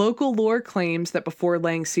 Local lore claims that before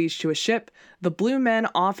laying siege to a ship, the Blue Men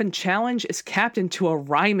often challenge its captain to a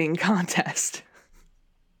rhyming contest.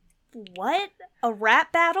 What? A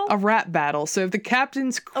rap battle? A rap battle. So if the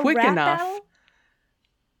captain's quick enough, battle?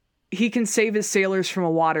 He can save his sailors from a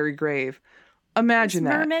watery grave. Imagine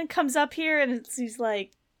that. Merman comes up here and he's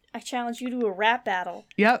like, I challenge you to a rap battle.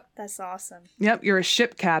 Yep. That's awesome. Yep, you're a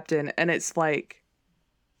ship captain, and it's like,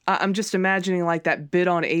 I'm just imagining like that bit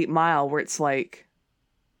on 8 Mile where it's like,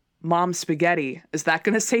 Mom Spaghetti, is that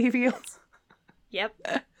going to save you?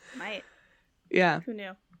 Yep. Might. Yeah. Who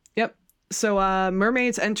knew? Yep. So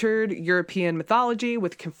mermaids entered European mythology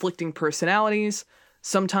with conflicting personalities.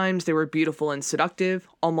 Sometimes they were beautiful and seductive,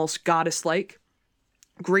 almost goddess-like,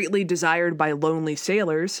 greatly desired by lonely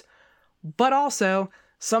sailors, but also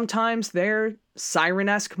sometimes they're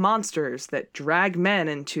siren-esque monsters that drag men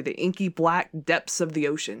into the inky black depths of the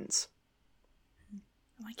oceans.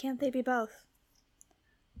 Why can't they be both?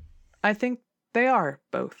 I think they are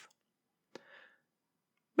both.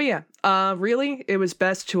 But yeah, really, it was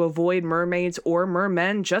best to avoid mermaids or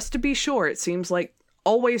mermen just to be sure. It seems like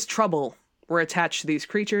always trouble were attached to these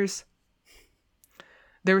creatures.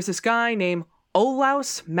 There was this guy named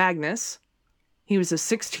Olaus Magnus. He was a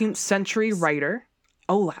 16th century writer.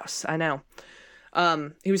 Olaus, I know.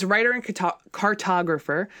 He was a writer and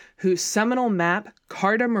cartographer whose seminal map,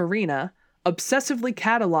 Carta Marina, obsessively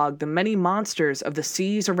cataloged the many monsters of the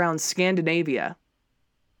seas around Scandinavia,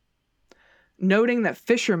 noting that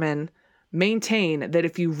fishermen maintain that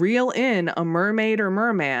if you reel in a mermaid or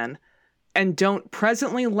merman and don't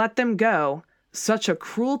presently let them go, such a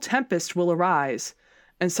cruel tempest will arise,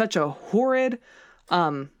 and such a horrid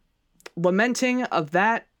lamenting of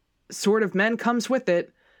that sort of men comes with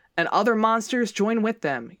it, and other monsters join with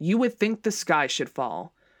them. You would think the sky should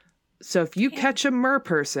fall. So if you catch a mer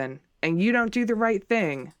person and you don't do the right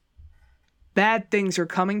thing, bad things are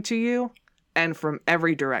coming to you, and from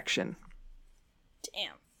every direction.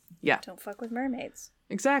 Damn. Yeah. Don't fuck with mermaids.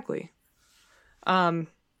 Exactly.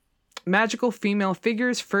 Magical female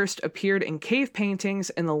figures first appeared in cave paintings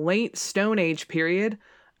in the late Stone Age period,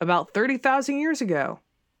 about 30,000 years ago.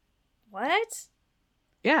 What?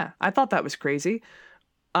 Yeah, I thought that was crazy.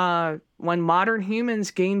 When modern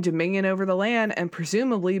humans gained dominion over the land and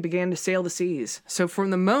presumably began to sail the seas. So from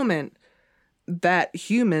the moment that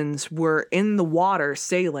humans were in the water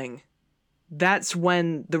sailing, that's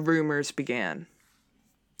when the rumors began.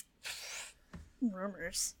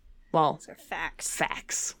 Rumors. Well, those are facts.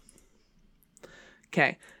 Facts.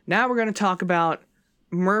 Okay, now we're going to talk about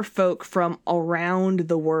merfolk from around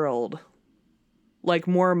the world. Like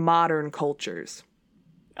more modern cultures.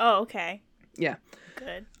 Oh, okay. Yeah.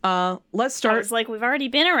 Good. Let's start. It's like we've already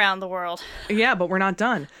been around the world. Yeah, but we're not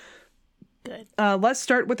done. Good. Let's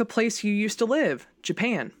start with the place you used to live,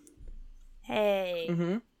 Japan. Hey.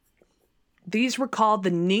 Mm-hmm. These were called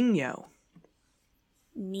the Ningyo.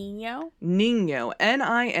 Ningyo? Ningyo.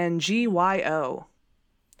 Ningyo.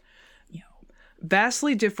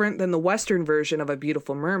 Vastly different than the Western version of a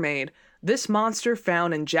beautiful mermaid, this monster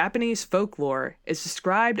found in Japanese folklore is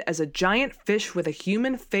described as a giant fish with a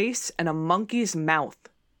human face and a monkey's mouth.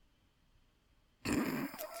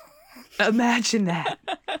 Imagine that.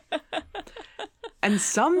 And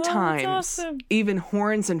sometimes even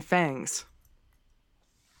horns and fangs.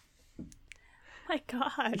 My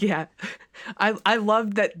God. Yeah. I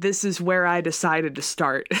love that this is where I decided to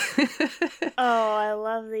start. Oh, I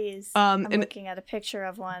love these. I'm looking at a picture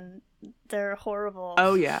of one. They're horrible.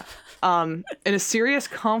 Oh, yeah. In a serious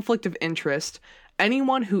conflict of interest,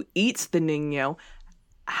 anyone who eats the Ningyo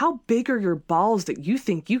how big are your balls that you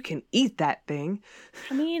think you can eat that thing?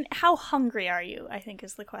 I mean, how hungry are you, I think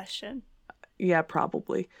is the question. Yeah,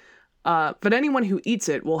 probably. But anyone who eats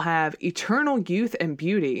it will have eternal youth and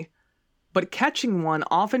beauty, but catching one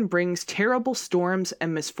often brings terrible storms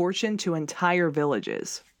and misfortune to entire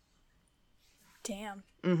villages. Damn.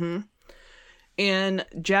 Mm-hmm. And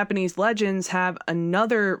Japanese legends have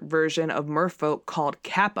another version of merfolk called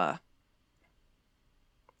Kappa.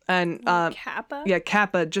 And Kappa? Yeah,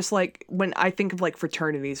 Kappa, just like when I think of like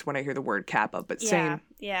fraternities when I hear the word Kappa, but same.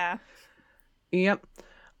 Yeah. Yep.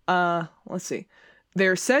 Let's see.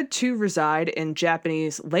 They're said to reside in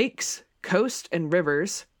Japanese lakes, coast, and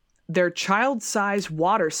rivers. They're child-sized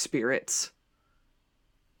water spirits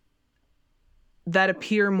that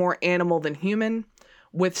appear more animal than human,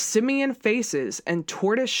 with simian faces and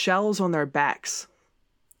tortoise shells on their backs.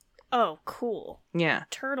 Oh, cool. Yeah.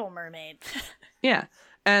 Turtle mermaid. Yeah.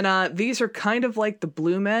 And these are kind of like the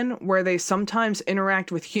Blue Men, where they sometimes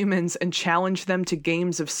interact with humans and challenge them to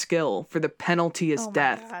games of skill, for the penalty is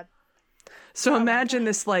death. God. So imagine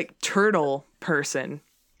this like turtle person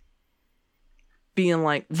being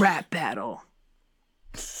like, rap battle.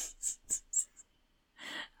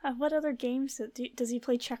 What other games does he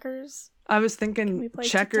play? Checkers? I was thinking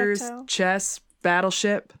checkers, chess,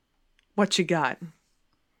 battleship. What you got?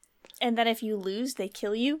 And then if you lose, they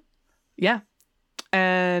kill you? Yeah.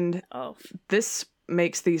 And this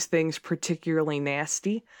makes these things particularly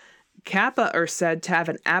nasty. Kappa are said to have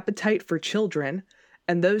an appetite for children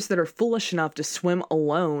and those that are foolish enough to swim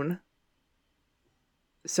alone.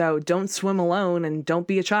 So don't swim alone and don't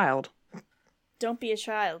be a child. Don't be a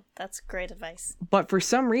child. That's great advice. But for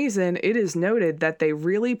some reason, it is noted that they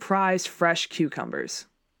really prize fresh cucumbers.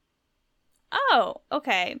 Oh,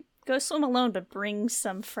 okay. Go swim alone, but bring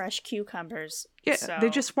some fresh cucumbers. Yeah, they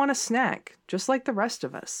just want a snack, just like the rest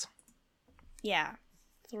of us. Yeah.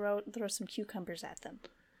 Throw some cucumbers at them.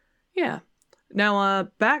 Yeah. Now,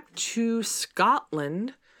 back to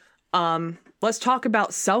Scotland. Let's talk about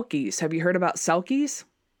selkies. Have you heard about selkies?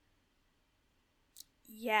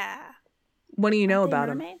 Yeah. What do you know about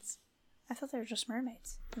them? Mermaids? I thought they were just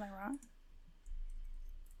mermaids. Am I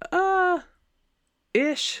wrong?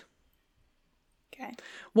 Ish. Okay.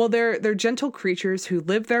 Well, they're gentle creatures who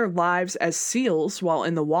live their lives as seals while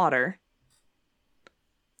in the water.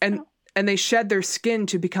 And they shed their skin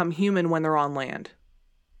to become human when they're on land.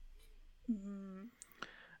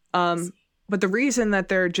 But the reason that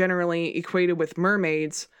they're generally equated with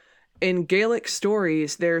mermaids, in Gaelic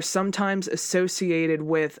stories, they're sometimes associated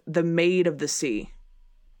with the Maid of the Sea.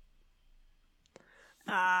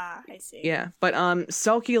 Ah, I see. Yeah, but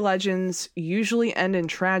Selkie legends usually end in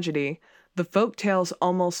tragedy. The folktales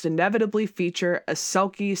almost inevitably feature a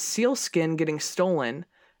Selkie sealskin getting stolen,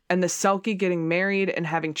 and the Selkie getting married and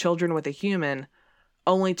having children with a human,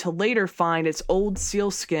 only to later find its old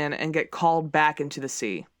sealskin and get called back into the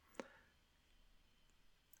sea.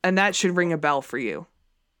 And that should ring a bell for you.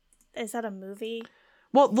 Is that a movie?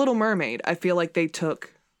 Well, Little Mermaid. I feel like they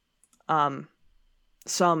took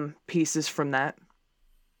some pieces from that.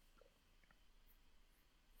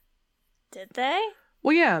 Did they?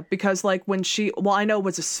 Well, yeah, because like when I know it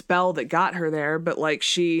was a spell that got her there, but like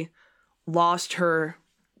she lost her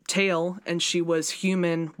tail and she was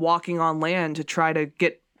human walking on land to try to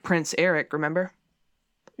get Prince Eric, remember?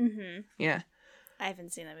 Mm-hmm. Yeah. I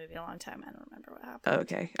haven't seen that movie in a long time. I don't remember what happened.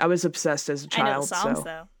 Okay. I was obsessed as a child. I know the songs,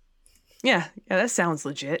 though. Yeah, that sounds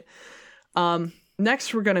legit.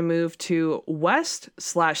 Next, we're going to move to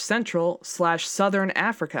West/Central/Southern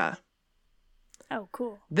Africa. Oh,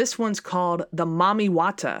 cool. This one's called the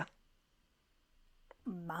Mamiwata.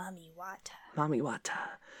 Mamiwata.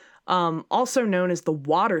 Also known as the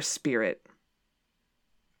water spirit.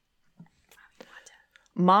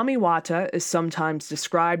 Mamiwata is sometimes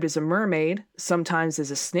described as a mermaid, sometimes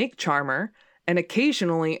as a snake charmer, and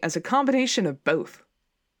occasionally as a combination of both.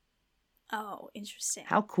 Oh, interesting.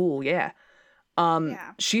 How cool, yeah.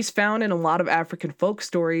 She's found in a lot of African folk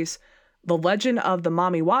stories. The legend of the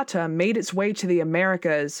Mamiwata made its way to the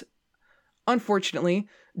Americas, unfortunately,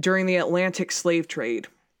 during the Atlantic slave trade.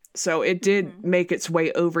 So it did make its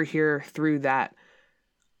way over here through that.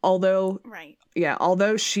 Although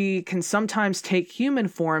she can sometimes take human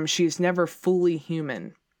form, she's never fully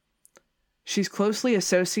human. She's closely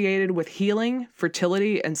associated with healing,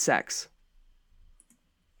 fertility, and sex.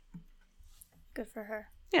 Good for her.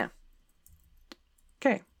 Yeah.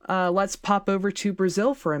 Okay, let's pop over to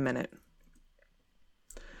Brazil for a minute.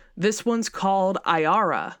 This one's called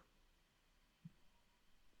Ayara.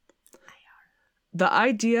 The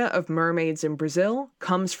idea of mermaids in Brazil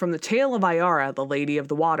comes from the tale of Ayara, the Lady of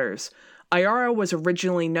the Waters. Ayara was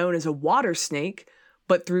originally known as a water snake,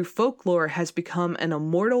 but through folklore has become an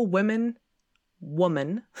immortal woman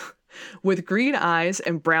with green eyes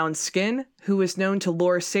and brown skin who is known to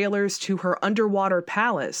lure sailors to her underwater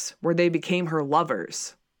palace where they became her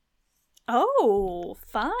lovers. Oh,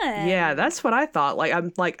 fun. Yeah, that's what I thought. Like,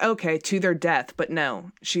 I'm like, okay, to their death, but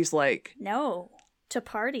no. She's like... No, to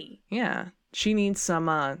party. Yeah, she needs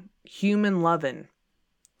some human lovin'.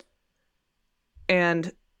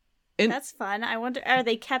 And... That's fun. I wonder, are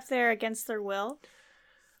they kept there against their will?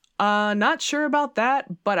 Not sure about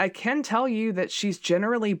that, but I can tell you that she's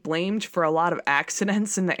generally blamed for a lot of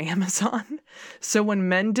accidents in the Amazon. So when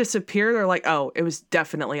men disappear, they're like, oh, it was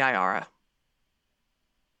definitely Ayara.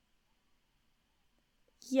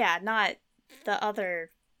 Yeah, not the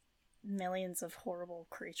other millions of horrible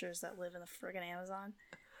creatures that live in the friggin' Amazon.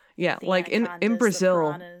 Yeah, the like in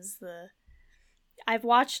Brazil. I've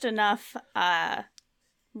watched enough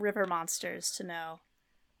river monsters to know.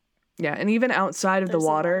 Yeah, and even outside of the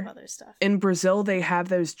water, in Brazil, they have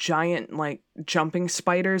those giant, like, jumping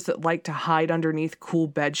spiders that like to hide underneath cool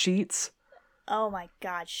bed sheets. Oh my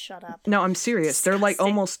god, shut up. No, I'm serious. Disgusting. They're like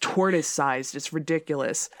almost tortoise-sized. It's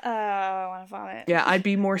ridiculous. Oh, I want to vomit. Yeah, I'd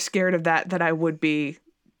be more scared of that than I would be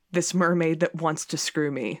this mermaid that wants to screw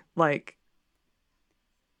me. Like,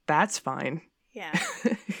 that's fine. Yeah.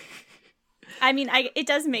 I mean, it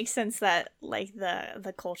does make sense that, like,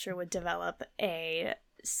 the culture would develop an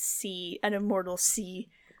immortal sea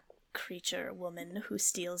creature woman who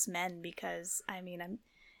steals men, because, I mean, I'm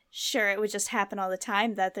sure it would just happen all the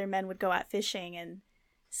time that their men would go out fishing and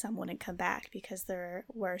some wouldn't come back because there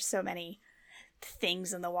were so many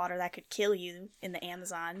things in the water that could kill you in the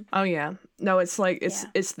Amazon. Oh yeah. No, it's like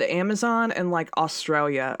it's the Amazon and like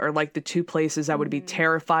Australia are like the two places I would be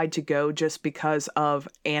terrified to go just because of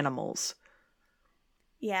animals.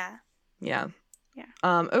 Yeah. Yeah. Yeah.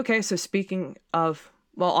 Okay, so speaking of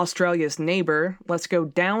Australia's neighbor, let's go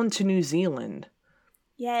down to New Zealand.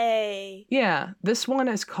 Yay. Yeah, this one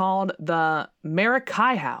is called the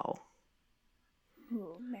Maracaiho.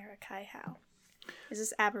 Ooh, Maracaiho. Is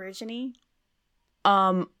this Aborigine?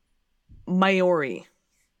 Maori.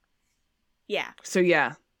 Yeah. So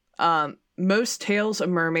yeah, most tales of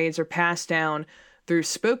mermaids are passed down through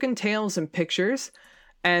spoken tales and pictures,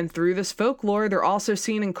 and through this folklore, they're also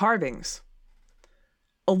seen in carvings.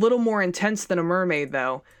 A little more intense than a mermaid,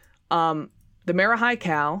 though. The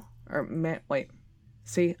Maracaiho,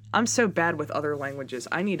 see, I'm so bad with other languages.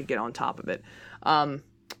 I need to get on top of it.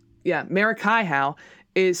 Maracaiho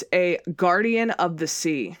is a guardian of the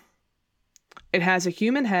sea. It has a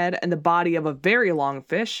human head and the body of a very long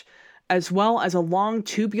fish, as well as a long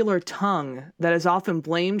tubular tongue that is often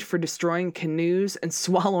blamed for destroying canoes and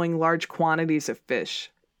swallowing large quantities of fish.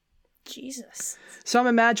 Jesus. So I'm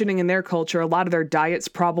imagining in their culture, a lot of their diet's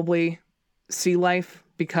probably sea life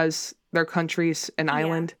because their country's an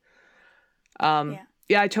island.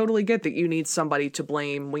 Yeah, I totally get that you need somebody to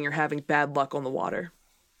blame when you're having bad luck on the water.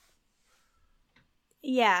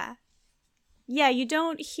 Yeah. Yeah, you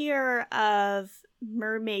don't hear of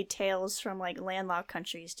mermaid tales from, like, landlocked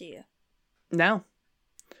countries, do you? No.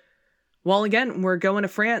 Well, again, we're going to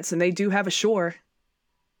France, and they do have a shore.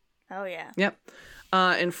 Oh, yeah. Yep.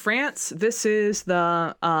 In France, this is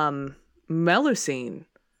the Melusine,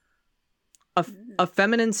 a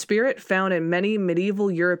feminine spirit found in many medieval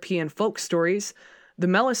European folk stories. The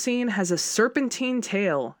Melusine has a serpentine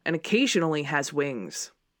tail and occasionally has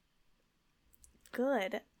wings.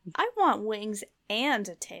 Good. I want wings and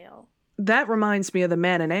a tail. That reminds me of the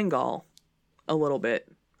Man in Angol a little bit.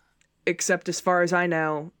 Except as far as I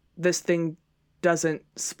know, this thing doesn't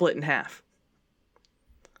split in half.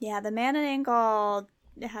 Yeah, the Man in Angol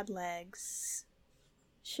had legs.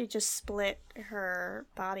 She just split her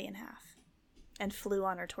body in half and flew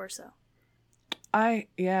on her torso. I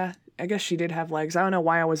guess she did have legs. I don't know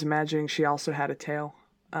why I was imagining she also had a tail.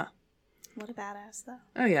 What a badass, though.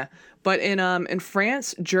 Oh, yeah. But in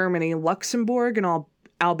France, Germany, Luxembourg, and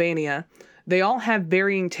Albania, they all have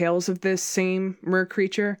varying tales of this same mer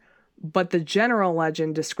creature, but the general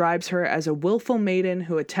legend describes her as a willful maiden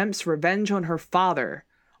who attempts revenge on her father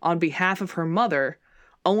on behalf of her mother,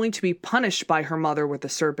 only to be punished by her mother with a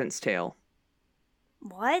serpent's tail.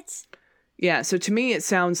 What? Yeah, so to me it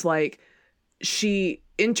sounds like she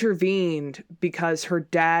intervened because her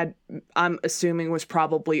dad, I'm assuming, was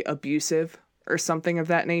probably abusive or something of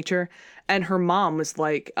that nature. And her mom was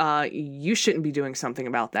like, you shouldn't be doing something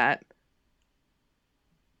about that.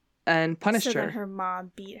 And punished her. So then her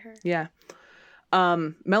mom beat her. Yeah.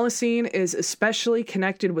 Melusine is especially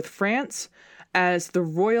connected with France as the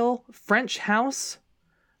royal French house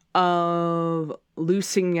of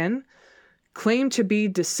Lusignan claimed to be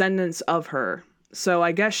descendants of her. So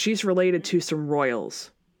I guess she's related to some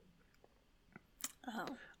royals.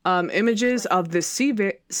 Oh. Images of the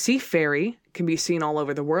sea fairy can be seen all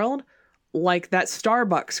over the world, like that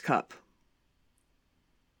Starbucks cup.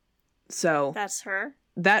 So that's her?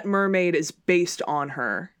 That mermaid is based on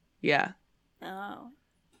her. Yeah. Oh.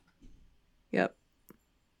 Yep.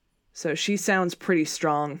 So she sounds pretty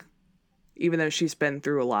strong, even though she's been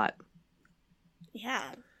through a lot. Yeah.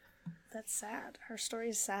 That's sad. Her story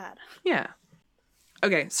is sad. Yeah.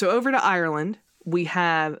 Okay, so over to Ireland, we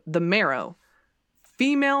have the Merrow.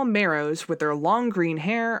 Female Merrows with their long green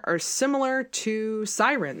hair are similar to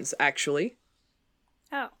sirens, actually.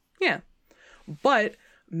 Oh. Yeah. But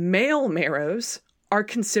male Merrows are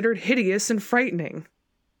considered hideous and frightening.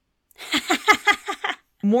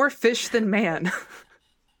 More fish than man.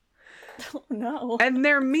 Oh, no. And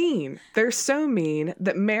they're mean. They're so mean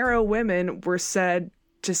that Merrow women were said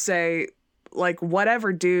to say, like,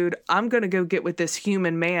 whatever, dude, I'm going to go get with this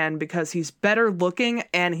human man because he's better looking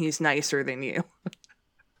and he's nicer than you.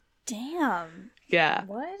 Damn. Yeah.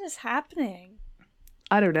 What is happening?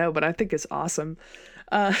 I don't know, but I think it's awesome.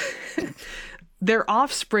 Their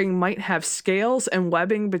offspring might have scales and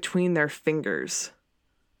webbing between their fingers.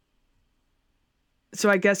 So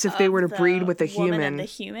I guess if they were to breed with a human. And the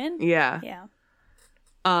human? Yeah. Yeah.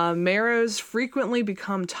 Merrows frequently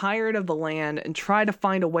become tired of the land and try to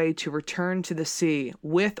find a way to return to the sea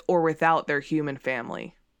with or without their human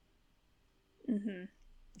family. Mm-hmm.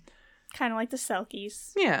 Kind of like the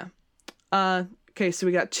Selkies. Yeah. Okay, so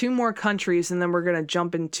we got 2 more countries and then we're going to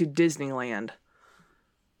jump into Disneyland.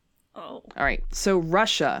 Oh. All right, so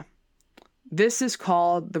Russia. This is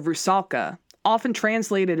called the Rusalka, often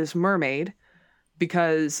translated as mermaid,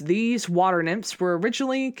 because these water nymphs were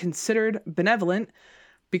originally considered benevolent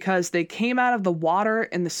because they came out of the water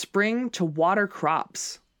in the spring to water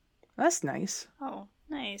crops. That's nice. Oh,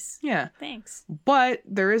 nice. Yeah. Thanks. But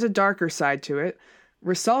there is a darker side to it.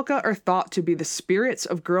 Rusalka are thought to be the spirits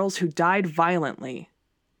of girls who died violently.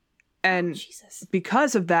 And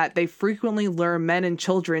because of that, they frequently lure men and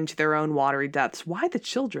children to their own watery deaths. Why the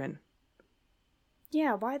children?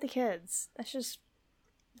 Yeah, why the kids? That's just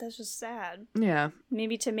sad. Yeah.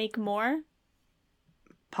 Maybe to make more?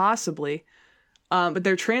 Possibly. But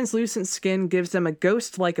their translucent skin gives them a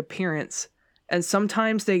ghost-like appearance, and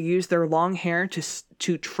sometimes they use their long hair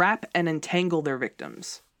to trap and entangle their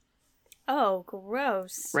victims. Oh,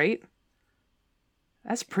 gross. Right?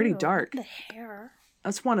 That's pretty dark. The hair.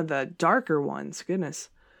 That's one of the darker ones. Goodness.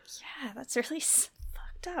 Yeah, that's really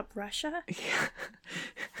fucked up. Russia? Yeah.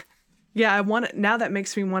 Yeah, now that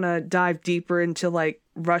makes me want to dive deeper into, like,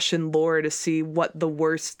 Russian lore to see what the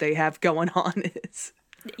worst they have going on is.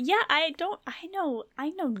 Yeah, I know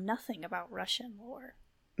nothing about Russian lore.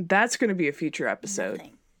 That's going to be a future episode.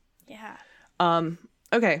 Nothing. Yeah.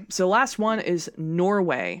 Okay, so last one is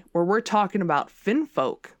Norway, where we're talking about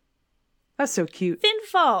Finnfolk. That's so cute.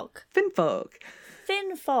 Finnfolk.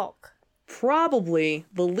 Probably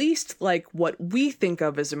the least like what we think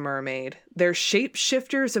of as a mermaid. They're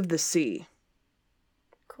shapeshifters of the sea.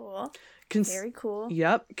 Cool. Very cool.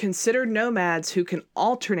 Yep. Considered nomads who can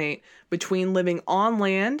alternate between living on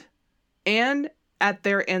land and at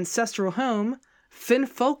their ancestral home,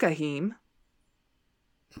 Finnfolkaheme.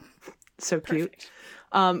 So cute.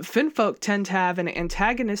 Finnfolk tend to have an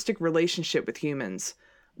antagonistic relationship with humans.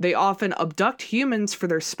 They often abduct humans for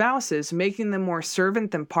their spouses, making them more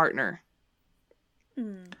servant than partner.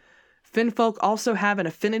 Finnfolk also have an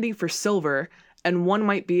affinity for silver, and one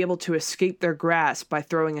might be able to escape their grasp by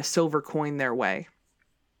throwing a silver coin their way.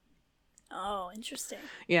 Oh, interesting.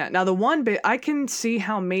 Yeah, now the one bit, I can see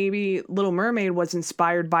how maybe Little Mermaid was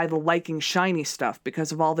inspired by the liking shiny stuff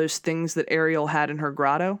because of all those things that Ariel had in her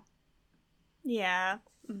grotto. Yeah.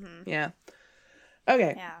 Mm-hmm. Yeah.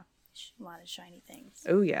 Okay. Yeah, she wanted shiny things.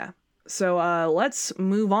 Oh, yeah. So let's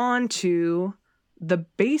move on to the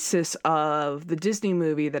basis of the Disney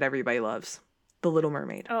movie that everybody loves, The Little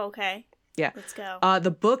Mermaid. Oh, okay. Yeah. Let's go.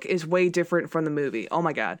 The book is way different from the movie. Oh,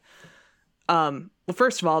 my God. Well,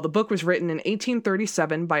 first of all, the book was written in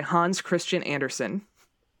 1837 by Hans Christian Andersen.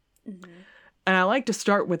 Mm-hmm. And I like to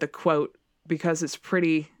start with a quote because it's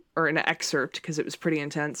or an excerpt because it was pretty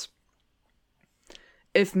intense.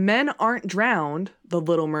 "If men aren't drowned," the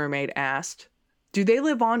Little Mermaid asked, "do they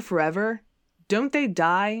live on forever? Don't they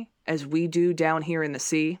die as we do down here in the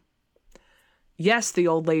sea?" "Yes," the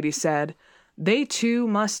old lady said, "they too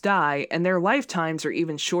must die, and their lifetimes are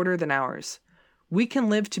even shorter than ours. We can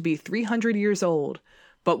live to be 300 years old,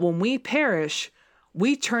 but when we perish,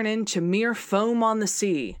 we turn into mere foam on the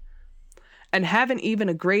sea, and haven't even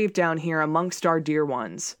a grave down here amongst our dear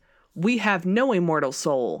ones. We have no immortal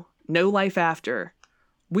soul, no life after.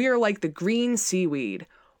 We are like the green seaweed.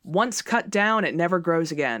 Once cut down, it never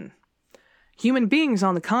grows again. Human beings,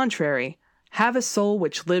 on the contrary, have a soul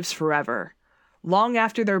which lives forever, long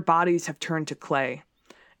after their bodies have turned to clay.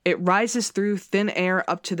 It rises through thin air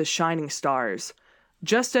up to the shining stars.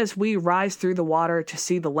 Just as we rise through the water to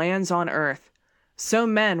see the lands on earth, so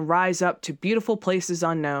men rise up to beautiful places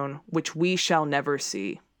unknown, which we shall never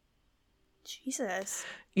see. Jesus.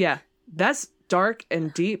 Yeah, that's dark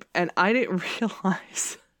and deep, and I didn't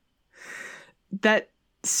realize that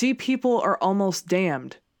sea people are almost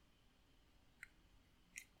damned.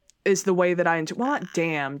 Is the way that well, not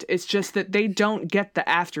damned. It's just that they don't get the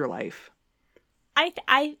afterlife.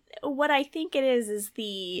 What I think it is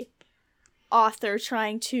the author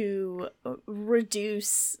trying to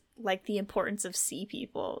reduce like the importance of sea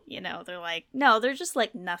people. You know, they're like, no, they're just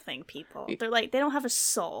like nothing people. They're like, they don't have a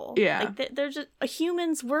soul. Yeah, like they're just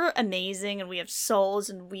humans. We're amazing and we have souls,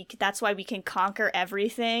 and that's why we can conquer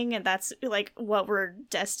everything, and that's like what we're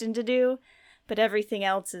destined to do. But everything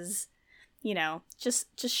else is, you know, just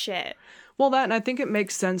shit. Well, that, and I think it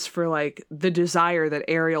makes sense for like the desire that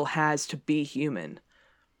Ariel has to be human.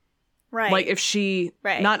 Right. Like if she,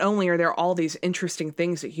 not only are there all these interesting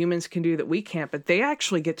things that humans can do that we can't, but they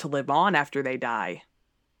actually get to live on after they die.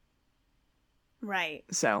 Right.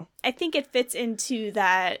 So I think it fits into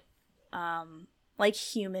that, like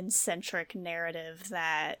human-centric narrative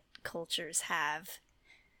that cultures have.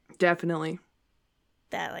 Definitely.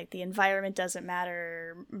 That like the environment doesn't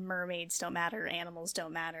matter, mermaids don't matter, animals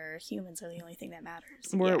don't matter, humans are the only thing that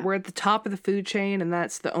matters. We're at the top of the food chain, and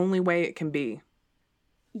that's the only way it can be.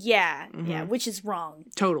 Yeah, yeah, which is wrong.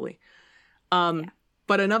 Totally. But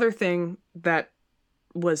another thing that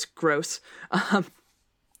was gross,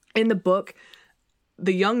 in the book,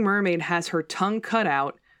 the young mermaid has her tongue cut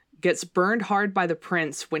out, gets burned hard by the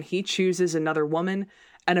prince when he chooses another woman,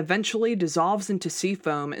 and eventually dissolves into sea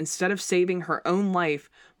foam instead of saving her own life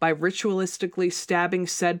by ritualistically stabbing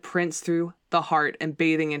said prince through the heart and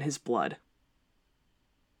bathing in his blood.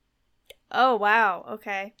 Oh, wow.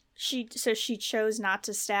 Okay. So she chose not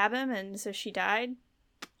to stab him, and so she died?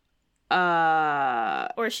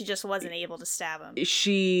 Or she just wasn't able to stab him?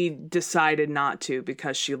 She decided not to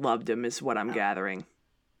because she loved him, is what I'm gathering.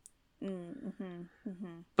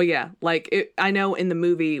 But yeah, like, I know in the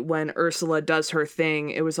movie when Ursula does her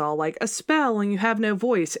thing, it was all like, a spell and you have no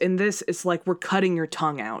voice. In this, it's like, we're cutting your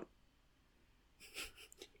tongue out.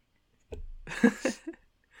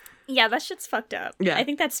 Yeah, that shit's fucked up. Yeah. I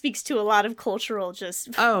think that speaks to a lot of cultural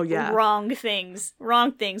wrong things.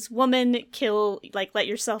 Wrong things. Woman, kill, like, let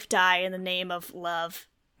yourself die in the name of love.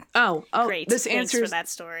 Oh, great. This Thanks answers for that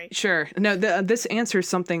story. Sure. No, this answers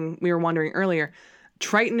something we were wondering earlier.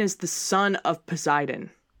 Triton is the son of Poseidon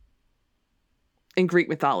in Greek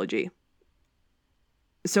mythology.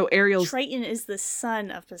 So Ariel's... Triton is the son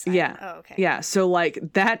of Poseidon. Yeah. Oh, okay. Yeah, so, like,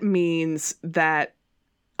 that means that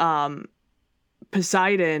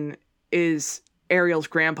Poseidon is Ariel's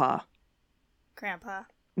grandpa. Grandpa.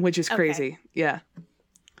 Which is crazy. Okay. Yeah.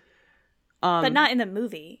 But not in the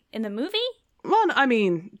movie. In the movie? Well, I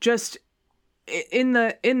mean, just in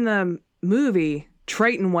the movie,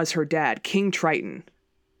 Triton was her dad, King Triton.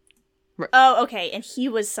 Oh, okay. And he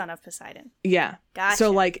was son of Poseidon. Yeah. Gotcha.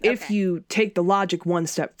 So, like, if you take the logic one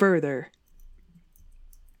step further,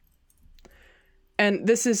 and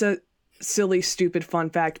this is a silly, stupid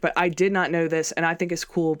fun fact, but I did not know this, and I think it's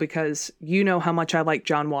cool because you know how much I like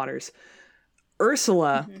John Waters.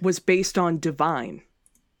 Ursula was based on Divine.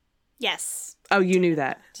 Yes. Oh, you knew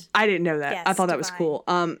that. I didn't know that. Yes, I thought that was cool.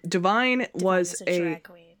 Divine was a drag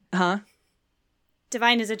queen. Huh?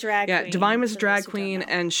 Divine is a drag queen. Yeah, Divine was a drag queen,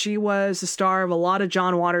 and she was the star of a lot of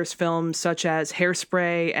John Waters films, such as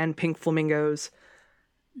Hairspray and Pink Flamingos.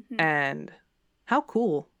 And how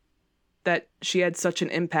cool that she had such an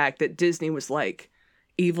impact that Disney was like,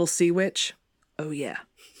 evil sea witch? Oh, yeah.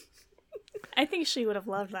 I think she would have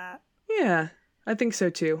loved that. Yeah, I think so,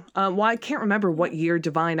 too. Well, I can't remember what year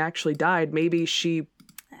Divine actually died. Maybe she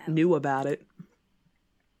knew about it.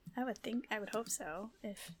 I would hope so,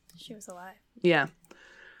 if she was alive. Yeah.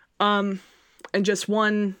 And just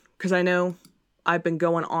one, because I know I've been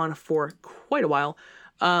going on for quite a while.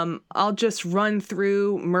 I'll just run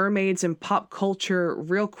through mermaids and pop culture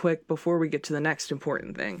real quick before we get to the next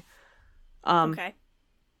important thing. Okay.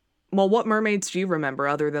 Well, what mermaids do you remember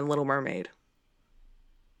other than Little Mermaid?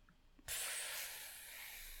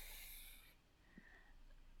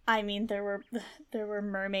 I mean, there were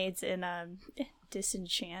mermaids in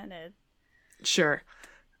Disenchanted. Sure.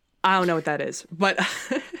 I don't know what that is, but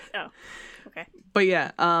oh, okay. But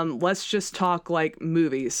yeah, let's just talk like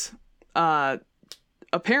movies.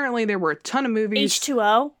 Apparently there were a ton of movies.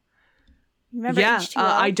 H2O? Remember H2O?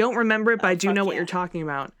 I don't remember it, but I do know what you're talking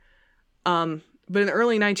about. But in the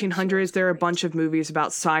early 1900s, there are a bunch of movies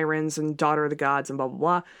about sirens and Daughter of the Gods and blah,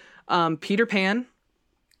 blah, blah. Peter Pan.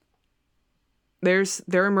 There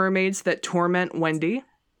are mermaids that torment Wendy.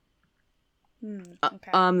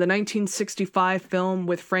 Okay. The 1965 film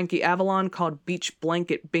with Frankie Avalon called Beach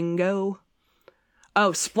Blanket Bingo.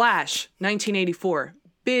 Oh, Splash, 1984.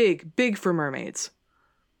 Big for mermaids.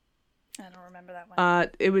 I don't remember that one.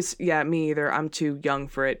 It was, me either. I'm too young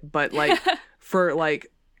for it. But, like, for,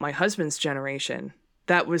 like, my husband's generation,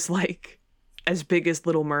 that was, like, as big as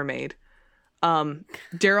Little Mermaid.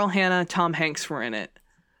 Daryl Hannah, Tom Hanks were in it.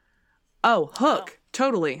 Oh, Hook. Oh.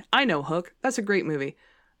 Totally. I know Hook. That's a great movie.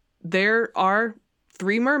 There are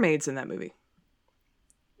 3 mermaids in that movie,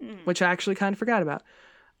 which I actually kind of forgot about.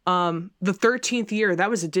 The 13th Year,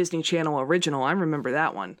 that was a Disney Channel original. I remember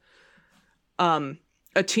that one.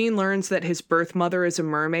 A teen learns that his birth mother is a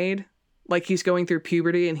mermaid. Like, he's going through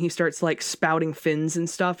puberty and he starts, like, spouting fins and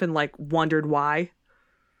stuff and, like, wondered why.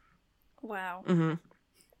 Wow. Mm-hmm.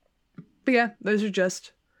 But yeah, those are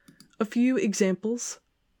just a few examples.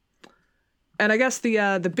 And I guess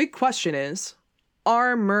the big question is,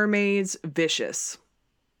 are mermaids vicious?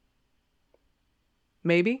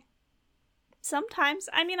 Maybe? Sometimes.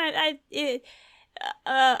 I mean,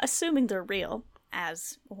 assuming they're real,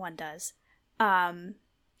 as one does, I'm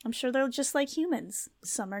sure they're just like humans.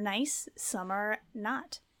 Some are nice, some are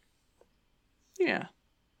not. Yeah.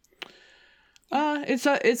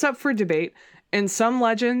 It's up for debate. In some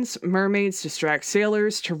legends, mermaids distract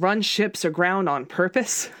sailors to run ships aground on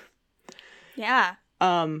purpose. Yeah.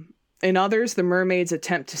 In others, the mermaids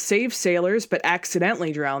attempt to save sailors but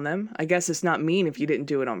accidentally drown them. I guess it's not mean if you didn't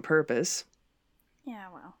do it on purpose. Yeah,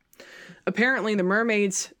 well. Apparently, the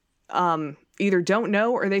mermaids either don't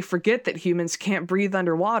know or they forget that humans can't breathe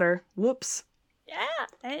underwater. Whoops. Yeah,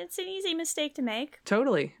 it's an easy mistake to make.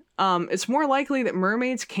 Totally. It's more likely that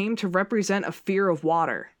mermaids came to represent a fear of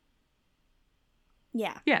water.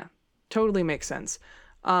 Yeah. Yeah, totally makes sense.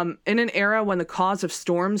 In an era when the cause of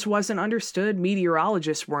storms wasn't understood,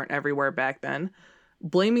 meteorologists weren't everywhere back then.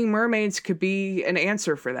 Blaming mermaids could be an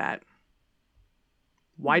answer for that.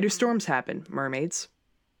 Why do storms happen? Mermaids.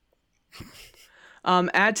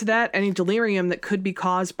 Add to that any delirium that could be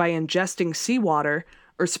caused by ingesting seawater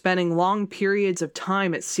or spending long periods of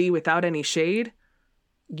time at sea without any shade.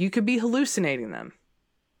 You could be hallucinating them.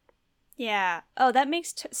 Yeah. Oh, that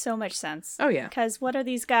makes so much sense. Oh, yeah. Because what are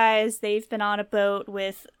these guys? They've been on a boat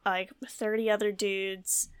with like 30 other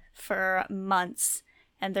dudes for months,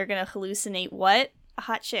 and they're going to hallucinate what?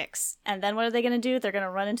 Hot chicks. And then what are they going to do? They're going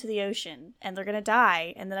to run into the ocean, and they're going to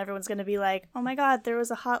die. And then everyone's going to be like, oh my god, there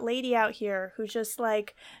was a hot lady out here who just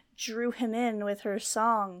like drew him in with her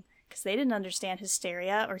song. Because they didn't understand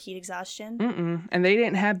hysteria or heat exhaustion. Mm-mm. And they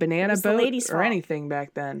didn't have banana boats or anything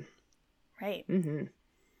back then. Right. Mm-hmm.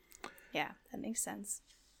 Yeah, that makes sense.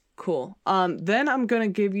 Cool. Then I'm going to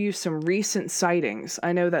give you some recent sightings.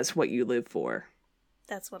 I know that's what you live for.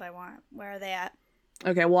 That's what I want. Where are they at?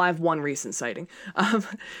 Okay, well, I have one recent sighting.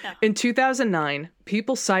 In 2009,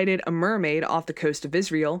 people sighted a mermaid off the coast of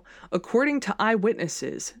Israel. According to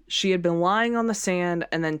eyewitnesses, she had been lying on the sand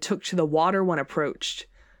and then took to the water when approached.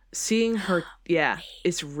 Seeing her, yeah,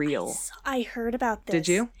 it's real. I heard about this. Did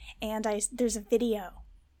you? And there's a video.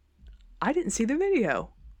 I didn't see the video.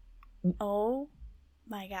 Oh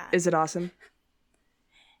my god. Is it awesome?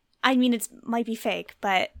 I mean, it might be fake,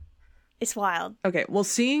 but it's wild. Okay, well,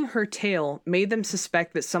 seeing her tail made them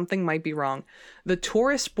suspect that something might be wrong. The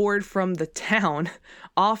tourist board from the town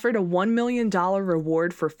offered a $1 million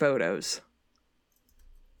reward for photos.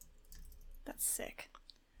 That's sick.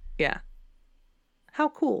 Yeah. How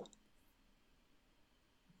cool.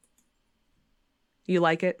 You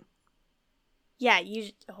like it? Yeah,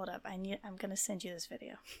 you hold up. I'm gonna send you this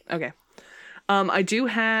video. Okay. I do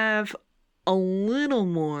have a little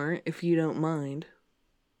more, if you don't mind.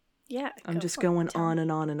 Yeah. I'm just going on and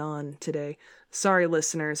on and on today. Sorry,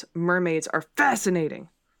 listeners. Mermaids are fascinating.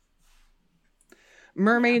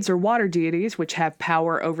 Mermaids are water deities which have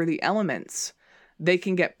power over the elements. They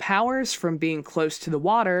can get powers from being close to the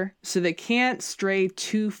water, so they can't stray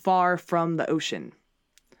too far from the ocean.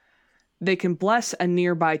 They can bless a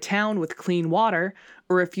nearby town with clean water,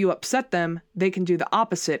 or if you upset them, they can do the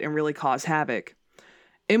opposite and really cause havoc.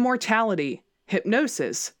 Immortality,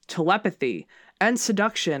 hypnosis, telepathy, and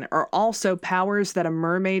seduction are also powers that a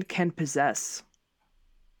mermaid can possess.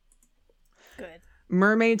 Good.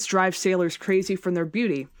 Mermaids drive sailors crazy from their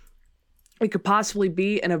beauty. It could possibly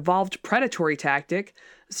be an evolved predatory tactic,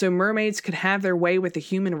 so mermaids could have their way with the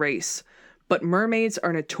human race. But mermaids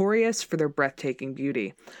are notorious for their breathtaking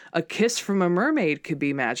beauty. A kiss from a mermaid could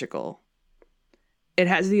be magical. It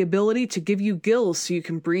has the ability to give you gills so you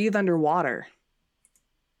can breathe underwater.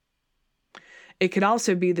 It could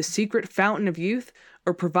also be the secret fountain of youth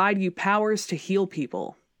or provide you powers to heal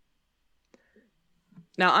people.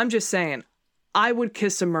 Now, I'm just saying, I would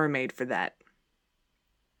kiss a mermaid for that.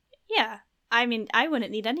 Yeah. I mean, I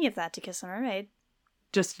wouldn't need any of that to kiss a mermaid.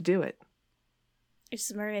 Just to do it. If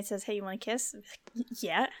the mermaid says, hey, you want to kiss?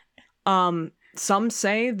 Yeah. Some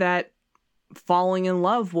say that falling in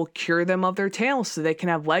love will cure them of their tails so they can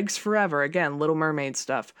have legs forever. Again, Little Mermaid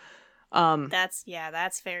stuff. That's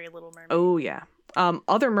very Little Mermaid. Oh, yeah.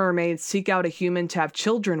 Other mermaids seek out a human to have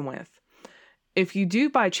children with. If you do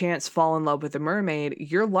by chance fall in love with a mermaid,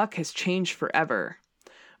 your luck has changed forever.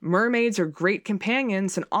 Mermaids are great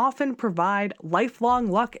companions and often provide lifelong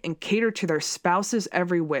luck and cater to their spouse's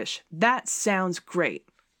every wish. That sounds great.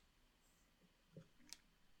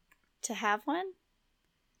 To have one?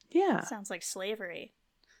 Yeah. Sounds like slavery.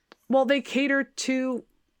 Well, they cater to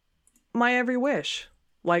my every wish.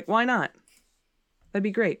 Like, why not? That'd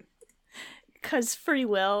be great. 'Cause free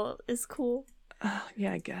will is cool.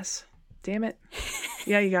 Yeah, I guess. Damn it.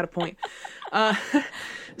 Yeah, you got a point.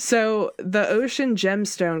 So the ocean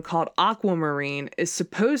gemstone called aquamarine is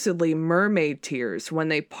supposedly mermaid tears when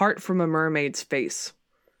they part from a mermaid's face.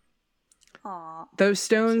 Aww. Those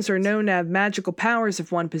stones are known to have magical powers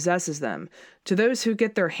if one possesses them. To those who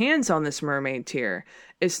get their hands on this mermaid tear,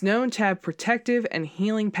 it's known to have protective and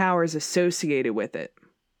healing powers associated with it.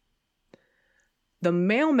 The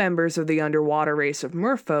male members of the underwater race of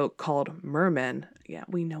merfolk, called mermen, yeah,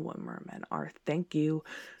 we know what mermen are, thank you.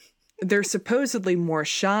 They're supposedly more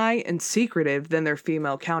shy and secretive than their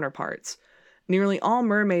female counterparts. Nearly all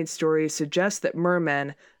mermaid stories suggest that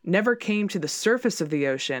mermen never came to the surface of the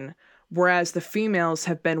ocean, whereas the females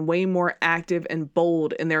have been way more active and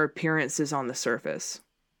bold in their appearances on the surface.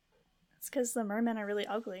 It's because the mermen are really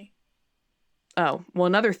ugly. Oh, well,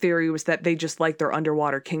 another theory was that they just like their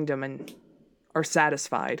underwater kingdom and are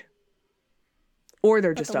satisfied. Or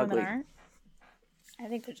they're just ugly. Aren't? I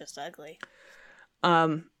think they're just ugly.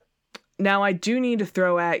 Now, I do need to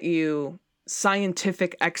throw at you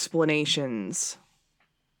scientific explanations.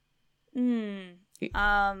 I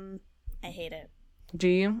hate it. Do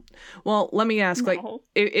you? Well, let me ask, No. like,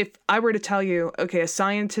 if I were to tell you, okay, a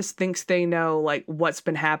scientist thinks they know, like, what's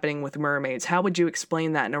been happening with mermaids, how would you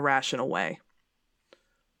explain that in a rational way?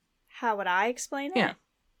 How would I explain it? Yeah.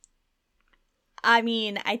 I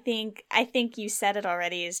mean, I think you said it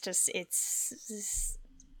already. It's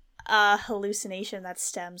a hallucination that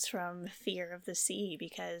stems from fear of the sea,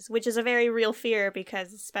 which is a very real fear,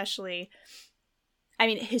 because especially, I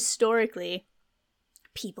mean, historically,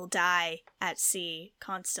 people die at sea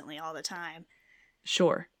constantly all the time.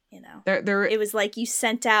 Sure. You know, it was like you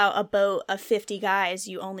sent out a boat of 50 guys,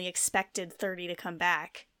 you only expected 30 to come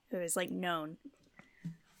back. It was like known.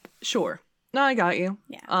 Sure. No, I got you.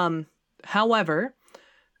 Yeah. However,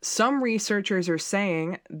 some researchers are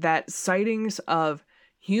saying that sightings of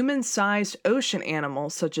human-sized ocean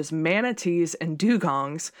animals such as manatees and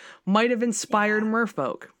dugongs might have inspired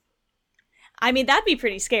merfolk. I mean, that'd be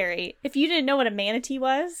pretty scary. If you didn't know what a manatee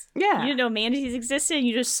was, yeah, you didn't know manatees existed, and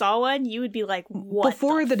you just saw one, you would be like, what?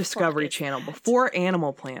 Before the Discovery Channel, before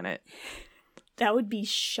Animal Planet. That would be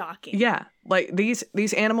shocking. Yeah, like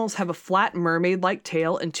these animals have a flat mermaid-like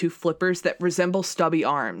tail and two flippers that resemble stubby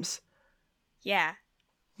arms. Yeah.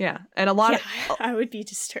 Yeah, and a lot of... I would be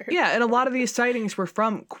disturbed. Yeah, and a lot of these sightings were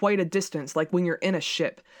from quite a distance, like when you're in a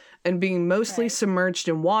ship. And being mostly submerged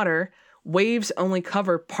in water, waves only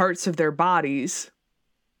cover parts of their bodies.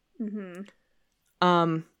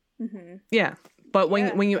 Mm-hmm. Yeah, but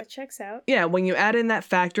when you... That checks out. Yeah, when you add in that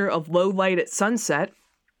factor of low light at sunset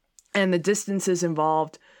and the distances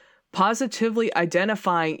involved, positively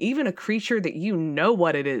identifying even a creature that you know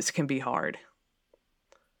what it is can be hard.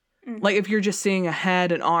 Mm-hmm. Like if you're just seeing a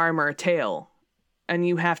head, an arm, or a tail, and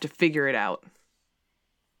you have to figure it out.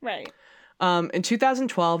 Right. In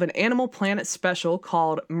 2012, an Animal Planet special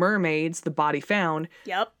called Mermaids, The Body Found.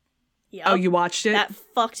 Yep. Oh, you watched it? That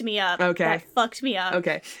fucked me up. Okay. That fucked me up.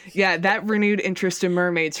 Okay. Yeah, that renewed interest in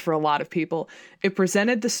mermaids for a lot of people. It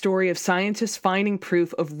presented the story of scientists finding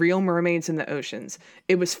proof of real mermaids in the oceans.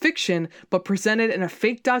 It was fiction, but presented in a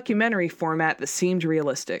fake documentary format that seemed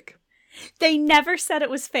realistic. They never said it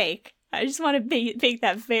was fake. I just want to make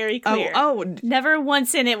that very clear. Oh. Never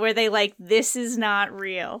once in it were they like, this is not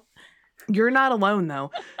real. You're not alone,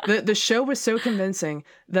 though. The show was so convincing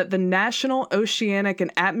that the National Oceanic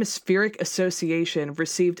and Atmospheric Association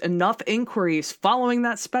received enough inquiries following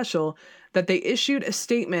that special that they issued a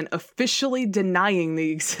statement officially denying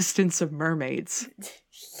the existence of mermaids.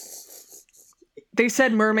 They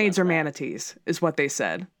said mermaids are manatees, is what they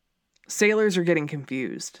said. sailors are getting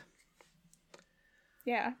confused.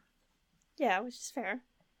 Yeah. Yeah, which is fair.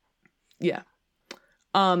 Yeah.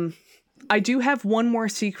 I do have one more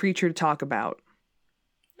sea creature to talk about.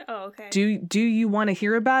 Oh, okay. Do you want to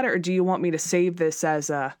hear about it, or do you want me to save this as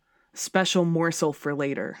a special morsel for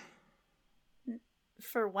later?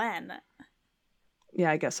 For when? Yeah,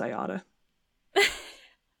 I guess I oughta.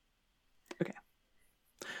 Okay.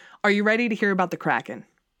 Are you ready to hear about the Kraken?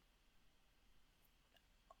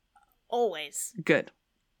 Always. Good.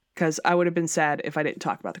 Because I would have been sad if I didn't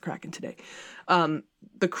talk about the Kraken today.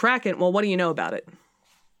 The Kraken, well, what do you know about it?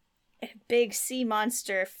 Big sea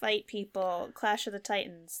monster, fight people, Clash of the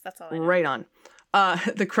Titans. That's all I know. Right on.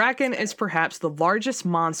 The Kraken is perhaps the largest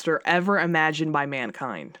monster ever imagined by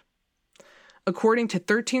mankind. According to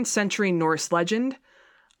 13th century Norse legend,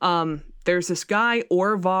 there's this guy,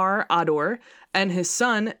 Orvar Ador, and his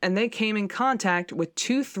son, and they came in contact with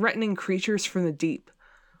two threatening creatures from the deep.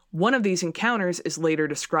 One of these encounters is later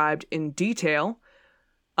described in detail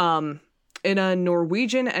in a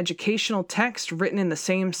Norwegian educational text written in the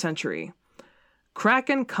same century.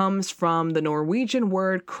 Kraken comes from the Norwegian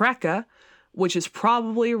word krake, which is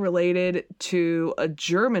probably related to a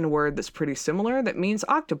German word that's pretty similar that means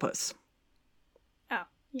octopus. Oh,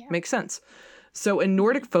 yeah. Makes sense. So in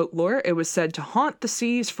Nordic folklore, it was said to haunt the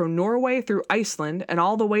seas from Norway through Iceland and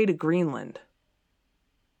all the way to Greenland.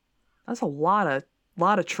 That's a lot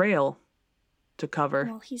of trail to cover.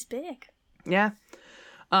 Well, he's big. Yeah.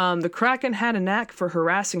 The Kraken had a knack for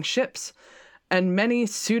harassing ships, and many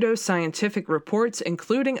pseudo-scientific reports,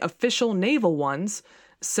 including official naval ones,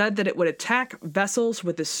 said that it would attack vessels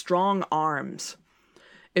with its strong arms.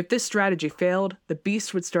 If this strategy failed, the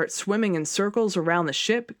beast would start swimming in circles around the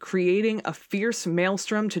ship, creating a fierce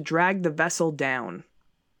maelstrom to drag the vessel down.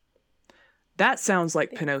 That sounds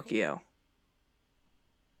like Pinocchio.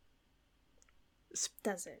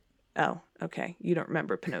 Does it? Oh, okay. You don't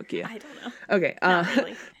remember Pinocchio. I don't know. Okay. Not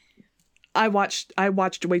really. I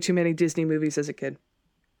watched way too many Disney movies as a kid.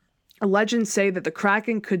 Legends say that the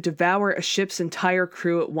Kraken could devour a ship's entire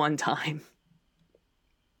crew at one time.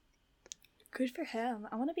 Good for him.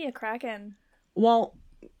 I want to be a Kraken. Well,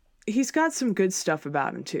 he's got some good stuff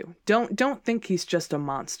about him too. Don't think he's just a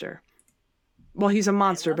monster. Well, he's a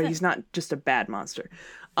monster, but he's not just a bad monster.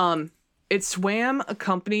 It swam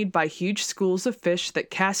accompanied by huge schools of fish that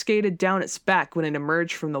cascaded down its back when it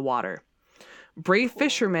emerged from the water. Brave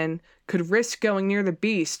fishermen could risk going near the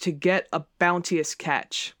beast to get a bounteous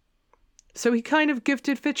catch. So he kind of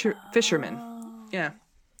gifted fishermen. Yeah.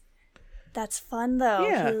 That's fun though.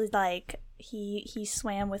 Yeah. He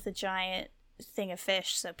swam with a giant thing of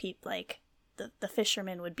fish, so people the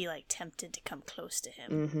fishermen would be tempted to come close to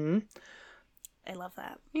him. Mm-hmm. I love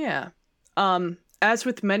that. Yeah. As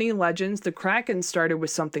with many legends, the Kraken started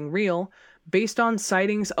with something real, based on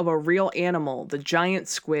sightings of a real animal, the giant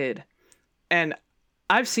squid. And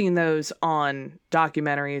I've seen those on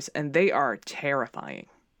documentaries, and they are terrifying.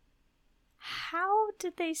 How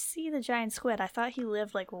did they see the giant squid? I thought he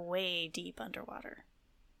lived way deep underwater.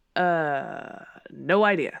 No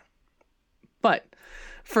idea. But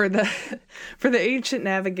for the ancient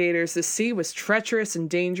navigators, the sea was treacherous and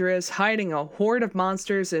dangerous, hiding a horde of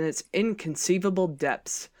monsters in its inconceivable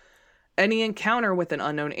depths. Any encounter with an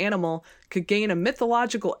unknown animal could gain a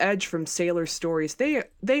mythological edge from sailor stories.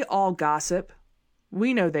 They all gossip.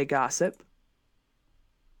 We know they gossip.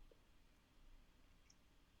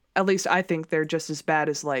 At least I think they're just as bad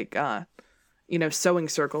as sewing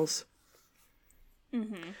circles.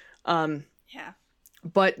 Mm-hmm. Yeah.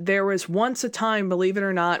 But there was once a time, believe it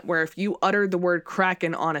or not, where if you uttered the word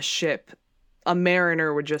Kraken on a ship, a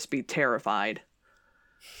mariner would just be terrified.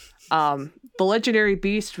 The legendary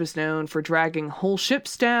beast was known for dragging whole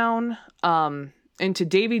ships down into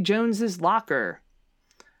Davy Jones's locker.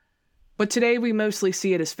 But today we mostly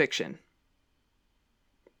see it as fiction.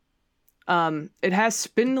 It has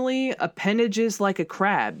spindly appendages like a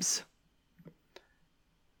crab's.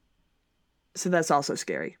 So that's also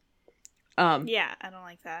scary. Yeah, I don't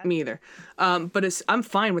like that. Me either. But I'm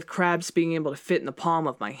fine with crabs being able to fit in the palm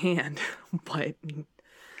of my hand. But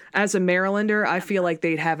as a Marylander, I feel like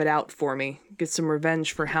they'd have it out for me. Get some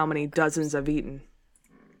revenge for how many dozens I've eaten.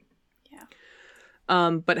 Yeah.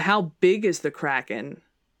 But how big is the Kraken?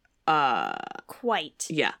 Quite.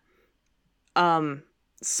 Yeah.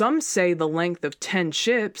 Some say the length of 10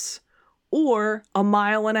 ships, or 1.5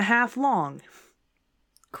 miles long.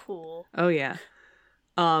 Cool. Oh, yeah.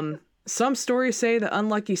 Some stories say that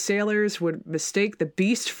unlucky sailors would mistake the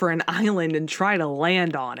beast for an island and try to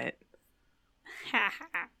land on it.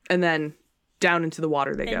 And then down into the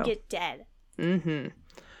water they go. And get dead. Mm-hmm.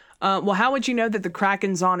 Well, how would you know that the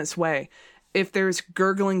Kraken's on its way? if there's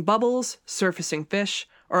gurgling bubbles, surfacing fish,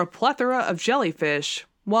 or a plethora of jellyfish,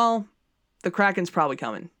 well, the Kraken's probably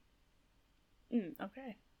coming.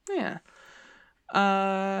 Okay. Yeah.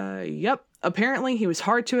 Yep. Apparently he was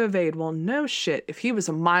hard to evade. Well, no shit. If he was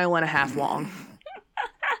 1.5 miles long,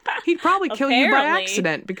 he'd probably kill you by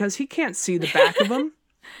accident because he can't see the back of him.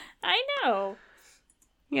 I know.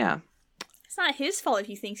 Yeah. It's not his fault if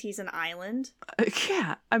he thinks he's an island.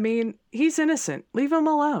 Yeah. I mean, he's innocent. Leave him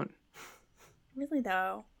alone. Really,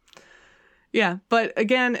 though. Yeah. But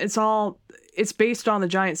again, it's based on the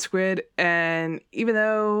giant squid. And even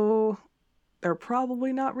though they're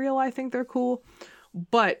probably not real, I think they're cool.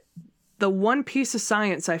 But the one piece of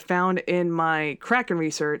science I found in my Kraken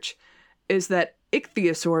research is that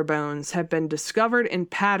ichthyosaur bones have been discovered in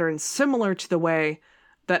patterns similar to the way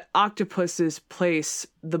that octopuses place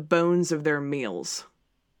the bones of their meals.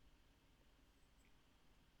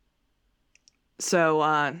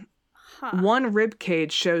 So, one rib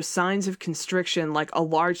cage shows signs of constriction, like a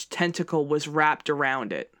large tentacle was wrapped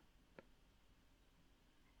around it.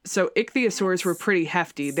 So ichthyosaurs were pretty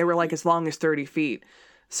hefty. They were like as long as 30 feet.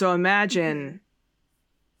 So imagine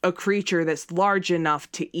a creature that's large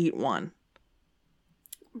enough to eat one.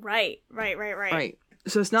 Right.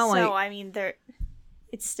 So it's not like... So, I mean,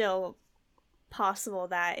 it's still possible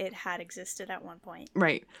that it had existed at one point.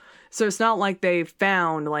 Right. So it's not like they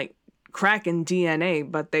found, like, Kraken DNA,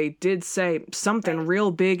 but they did say something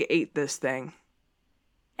real big ate this thing.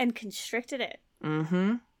 And constricted it.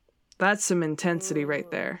 Mm-hmm. That's some intensity right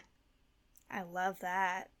there. I love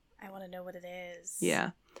that. I want to know what it is.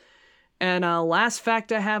 Yeah. And last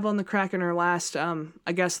fact I have on the Kraken, or last,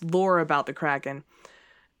 I guess, lore about the Kraken,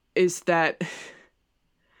 is that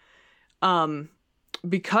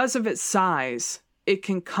because of its size, it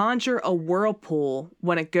can conjure a whirlpool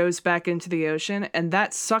when it goes back into the ocean, and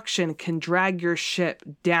that suction can drag your ship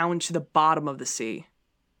down to the bottom of the sea.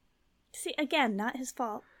 See, again, not his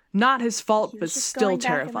fault. Not his fault, but still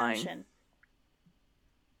terrifying.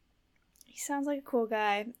 He sounds like a cool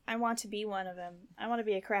guy. I want to be one of them. I want to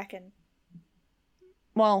be a Kraken.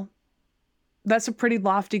 Well, that's a pretty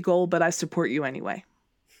lofty goal, but I support you anyway.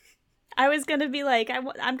 I was going to be like,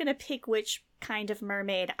 I'm going to pick which kind of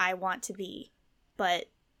mermaid I want to be, but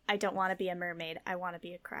I don't want to be a mermaid. I want to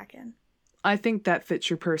be a Kraken. I think that fits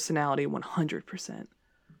your personality 100%.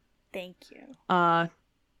 Thank you.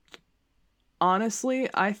 Honestly,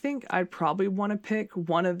 I think I'd probably want to pick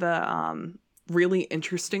one of the really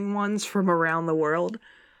interesting ones from around the world.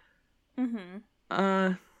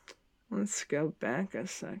 Mm-hmm. Let's go back a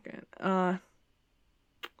second.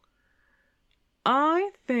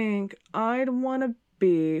 I think I'd want to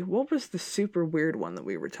be... What was the super weird one that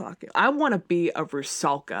we were talking? I want to be a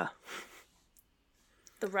Rusalka.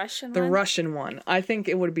 The Russian one? The Russian one. I think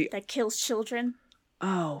it would be... That kills children?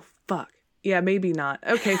 Oh, fuck. Yeah, maybe not.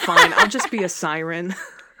 Okay, fine. I'll just be a siren.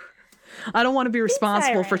 I don't want to be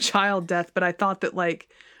responsible for child death, but I thought that, like,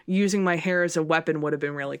 using my hair as a weapon would have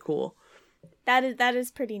been really cool. That is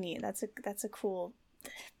pretty neat. That's a cool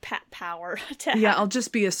power to have. Yeah, I'll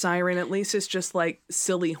just be a siren. At least it's just, like,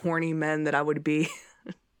 silly, horny men that I would be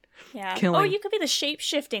killing. Oh, you could be the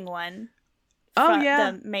shape-shifting one. Oh, yeah.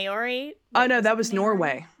 The Maori. Oh, no, that was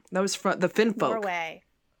Norway. That was from the Finnfolk. Norway.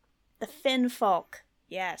 The Finnfolk.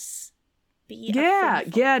 Yes.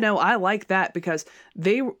 Yeah, no, I like that because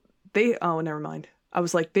they oh, never mind. I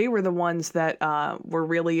was like, they were the ones that were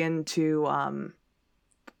really into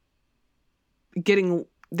getting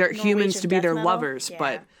their humans to be their lovers,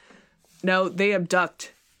 but no, they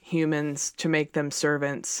abduct humans to make them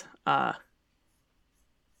servants. I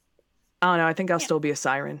don't know, I think I'll still be a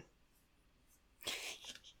siren.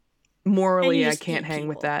 Morally, I can't hang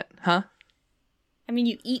with that. Huh? I mean,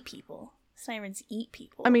 you eat people. Sirens eat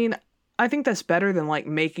people. I mean, I think that's better than, like,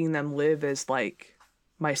 making them live as, like,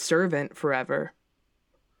 my servant forever.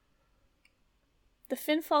 The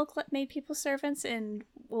Finnfolk made people servants in,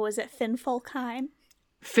 what was it, Finnfolkheim?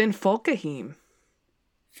 Finnfolkheim.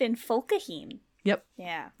 Finnfolkheim. Yep.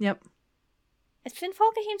 Yeah. Yep.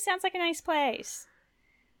 Finnfolkheim sounds like a nice place.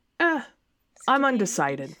 I'm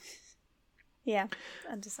undecided. Yeah,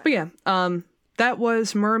 undecided. But yeah, that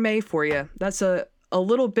was Mermaid for you. That's a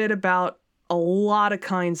little bit about a lot of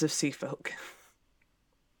kinds of sea folk.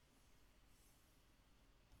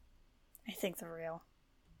 I think they're real.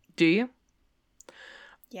 Do you?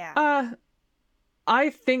 Yeah. I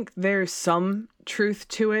think there's some truth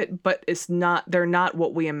to it, but they're not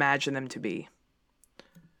what we imagine them to be.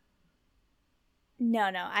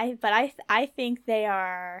 No, I think they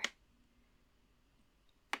are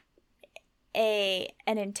an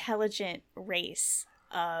intelligent race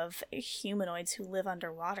of humanoids who live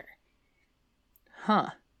underwater. Huh.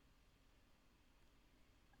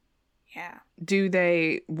 Yeah. Do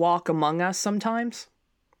they walk among us sometimes?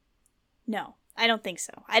 No, I don't think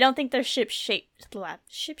so. I don't think they're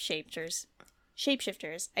shapeshifters.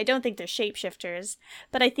 I don't think they're shapeshifters,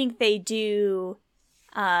 but I think they do,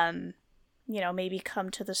 maybe come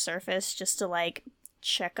to the surface just to, like,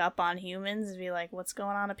 check up on humans and be like, what's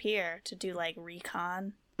going on up here? To do, like,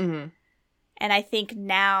 recon. Mm-hmm. And I think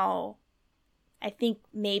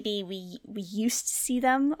maybe we used to see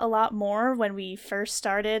them a lot more when we first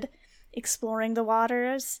started exploring the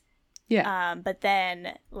waters. Yeah. But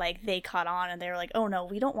then, like, they caught on and they were like, oh no,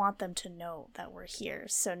 we don't want them to know that we're here.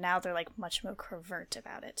 So now they're, like, much more covert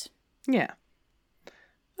about it. Yeah.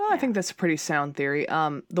 Well, yeah. I think that's a pretty sound theory.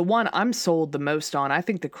 The one I'm sold the most on, I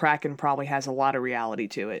think the Kraken probably has a lot of reality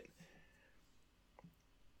to it.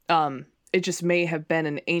 It just may have been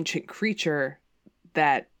an ancient creature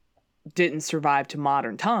that didn't survive to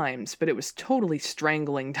modern times, but it was totally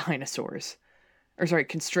strangling dinosaurs.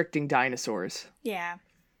 Constricting dinosaurs. Yeah.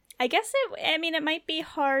 I guess it might be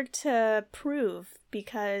hard to prove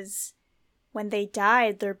because when they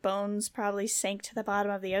died, their bones probably sank to the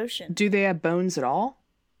bottom of the ocean. Do they have bones at all?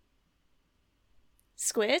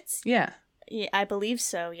 Squids? Yeah. Yeah, I believe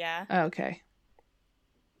so, yeah. Oh, okay.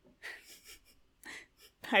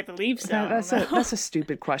 I believe so. That's a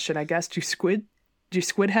stupid question, I guess. Do squid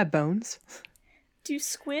have bones? Do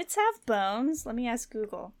squids have bones? Let me ask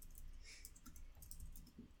Google.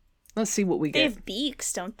 Let's see what we get. They have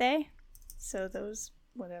beaks, don't they? So those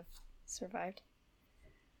would have survived.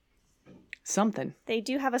 Something. They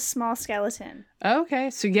do have a small skeleton. Okay,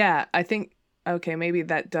 so yeah, I think, maybe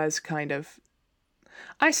that does kind of...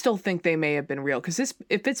 I still think they may have been real, because if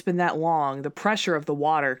it's been that long, the pressure of the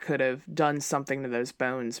water could have done something to those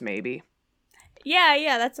bones, maybe.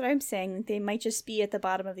 Yeah, that's what I'm saying. They might just be at the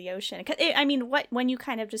bottom of the ocean. When you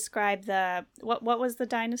kind of describe what was the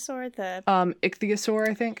dinosaur? The ichthyosaur,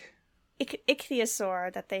 I think.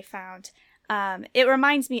 Ichthyosaur that they found. It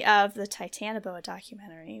reminds me of the Titanoboa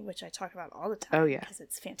documentary, which I talk about all the time. Oh yeah, because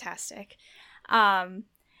it's fantastic.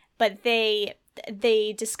 But they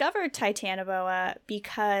discovered Titanoboa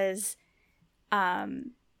because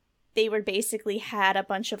they were basically had a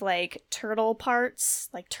bunch of like turtle parts,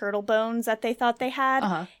 like turtle bones that they thought they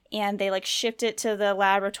had, and they like shipped it to the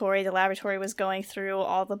laboratory. The laboratory was going through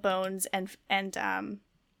all the bones and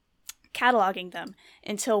cataloging them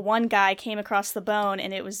until one guy came across the bone,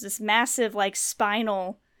 and it was this massive like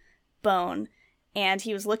spinal bone. And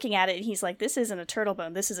he was looking at it, and he's like, this isn't a turtle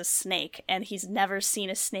bone, this is a snake. And he's never seen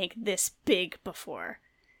a snake this big before.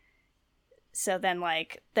 So then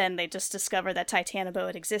they just discovered that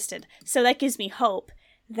Titanoboa existed. So that gives me hope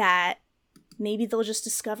that maybe they'll just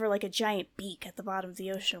discover, like, a giant beak at the bottom of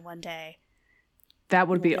the ocean one day. That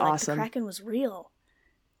would be awesome. The Kraken was real.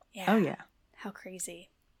 Yeah. Oh, yeah. How crazy.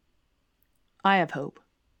 I have hope.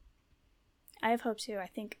 I have hope, too. I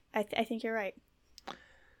think you're right.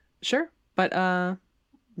 Sure. But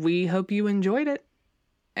we hope you enjoyed it.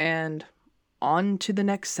 And on to the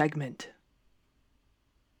next segment.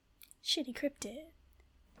 Shitty Cryptid.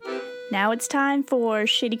 Now it's time for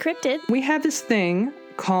Shitty Cryptid. We have this thing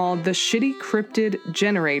called the Shitty Cryptid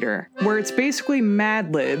Generator, where it's basically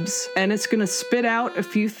Mad Libs, and it's going to spit out a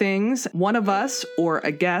few things. One of us, or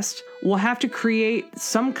a guest, will have to create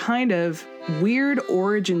some kind of weird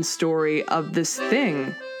origin story of this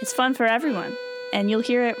thing. It's fun for everyone. And you'll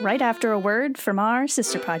hear it right after a word from our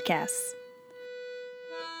sister podcasts.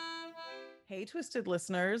 Hey, Twisted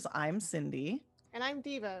listeners, I'm Cindy. And I'm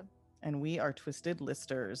Diva. And we are Twisted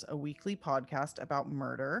Listers, a weekly podcast about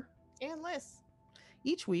murder and lists.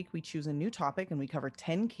 Each week, we choose a new topic and we cover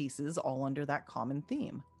 10 cases, all under that common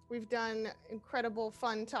theme. We've done incredible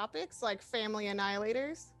fun topics like family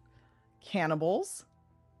annihilators, cannibals,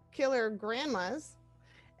 killer grandmas,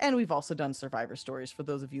 and we've also done survivor stories for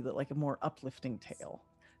those of you that like a more uplifting tale.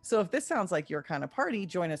 So if this sounds like your kind of party,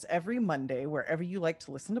 join us every Monday wherever you like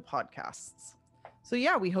to listen to podcasts. So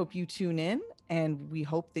yeah, we hope you tune in, and we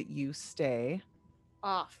hope that you stay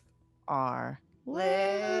off our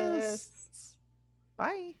lists.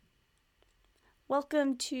 Bye.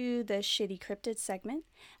 Welcome to the Shitty Cryptid segment.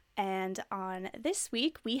 And on this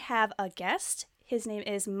week, we have a guest. His name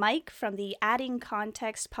is Mike from the Adding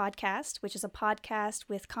Context podcast, which is a podcast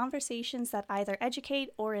with conversations that either educate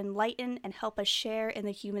or enlighten and help us share in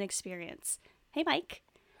the human experience. Hey, Mike.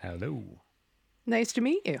 Hello. Nice to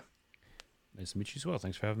meet you. Nice to meet you as well.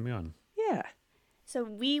 Thanks for having me on. Yeah. So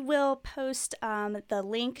we will post the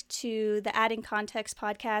link to the Adding Context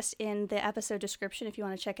podcast in the episode description if you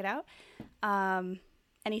want to check it out.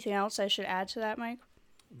 Anything else I should add to that, Mike?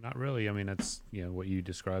 Not really. I mean, that's what you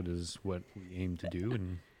described as what we aim to do,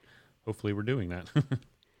 and hopefully we're doing that.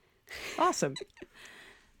 Awesome.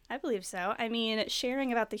 I believe so. I mean,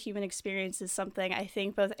 sharing about the human experience is something I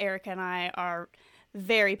think both Erica and I are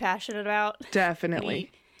very passionate about.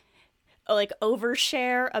 Definitely. We, like,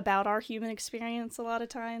 overshare about our human experience a lot of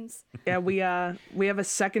times. Yeah, we have a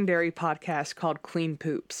secondary podcast called Clean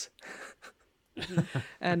Poops.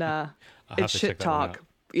 And it's shit talk.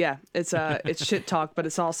 Yeah, it's shit talk, but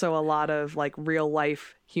it's also a lot of like real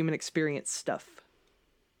life human experience stuff.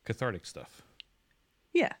 Cathartic stuff.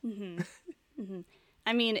 Yeah. Mm-hmm. Mm-hmm.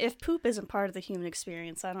 I mean, if poop isn't part of the human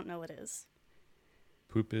experience, I don't know what is.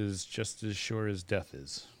 Poop is just as sure as death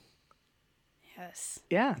is. Yes.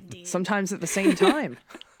 Yeah. Indeed. Sometimes at the same time.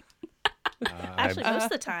 Actually, most of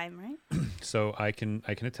the time, right? So I can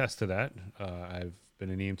attest to that. I've been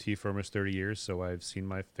an EMT for almost 30 years, so I've seen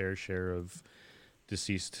my fair share of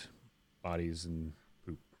deceased bodies and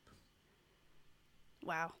poop.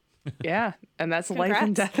 Wow. Yeah, and that's life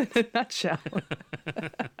and death in a nutshell.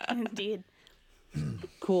 Indeed.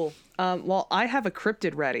 Cool. Well, I have a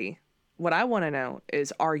cryptid ready. What I want to know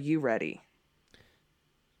is, are you ready?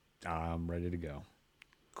 I'm ready to go.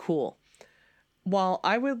 Cool. Well,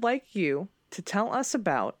 I would like you to tell us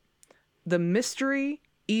about the mystery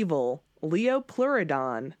evil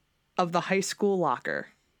Leopleurodon of the high school locker.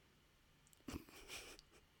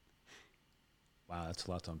 Wow, that's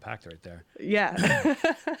a lot to unpack right there. Yeah.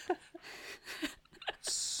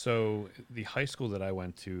 So the high school that I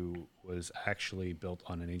went to was actually built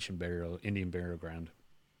on an ancient Indian burial ground.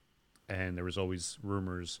 And there was always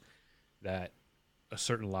rumors that a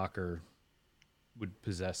certain locker would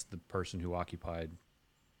possess the person who occupied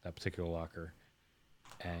that particular locker.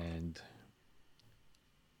 And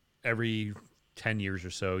every 10 years or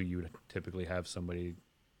so, you would typically have somebody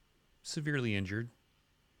severely injured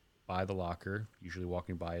by the locker. Usually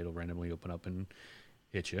walking by, it'll randomly open up and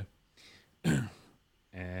hit you.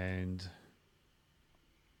 And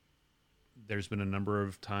there's been a number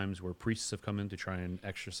of times where priests have come in to try and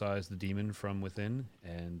exorcise the demon from within,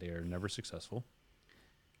 and they are never successful.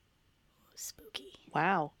 Spooky.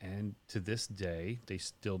 Wow. And to this day, they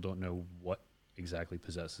still don't know what exactly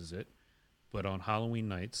possesses it. But on Halloween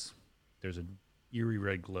nights, there's an eerie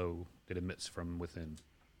red glow that emits from within.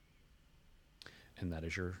 And that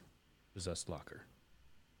is your possessed locker.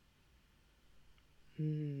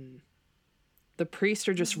 The priests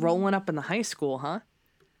are just rolling up in the high school, huh?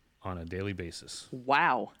 On a daily basis.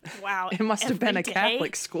 Wow. Wow. It must have been a day?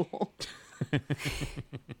 Catholic school.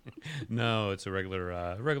 No, it's a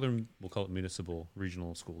regular, we'll call it municipal,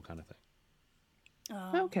 regional school kind of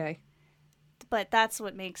thing. Okay. But that's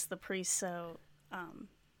what makes the priest so,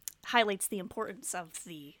 highlights the importance of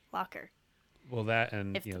the locker. Well, that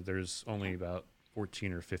and, there's only about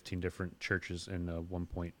 14 or 15 different churches in a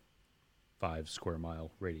 1.5 square mile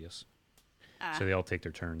radius. So they all take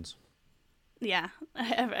their turns. Yeah.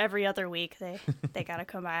 Every other week they got to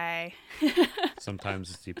come by.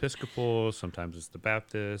 Sometimes it's the Episcopal, sometimes it's the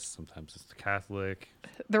Baptist, sometimes it's the Catholic.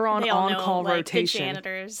 They're on on-call rotation. The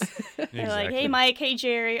janitors. They're like, hey, Mike, hey,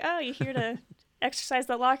 Jerry. Oh, you here to exercise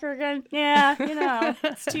the locker again? Yeah,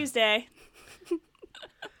 it's Tuesday.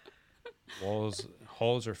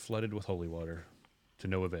 Halls are flooded with holy water to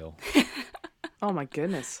no avail. Oh, my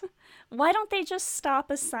goodness. Why don't they just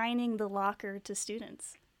stop assigning the locker to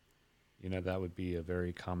students? That would be a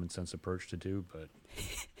very common sense approach to do, but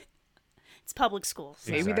it's public schools.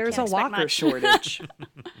 So maybe there's a locker shortage.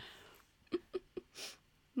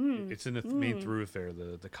 It's in the main thoroughfare,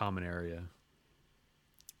 the common area.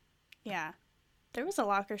 Yeah. There was a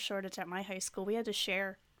locker shortage at my high school. We had to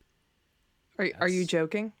share. Are you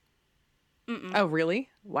joking? Mm-mm. Oh, really?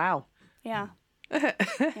 Wow. Yeah.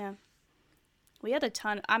 Yeah. We had a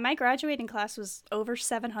ton. My graduating class was over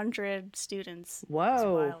 700 students.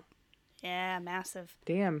 Whoa. Yeah, massive.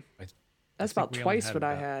 Damn. That's about twice what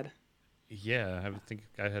I had. Yeah, I think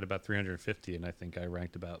I had about 350, and I think I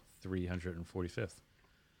ranked about 345th.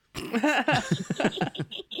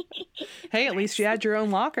 Hey, at least you had your own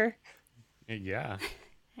locker. Yeah.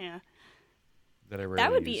 Yeah.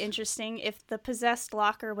 That would be interesting if the possessed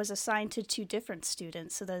locker was assigned to two different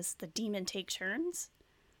students. So does the demon take turns?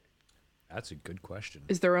 That's a good question.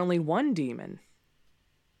 Is there only one demon?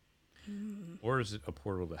 Or is it a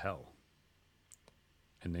portal to hell?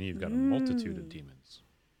 And then you've got a multitude of demons.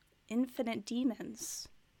 Infinite demons.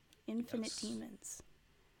 Yes. Demons.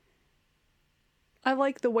 I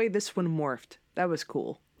like the way this one morphed. That was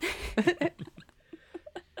cool.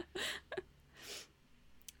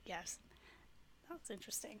 Yes. That's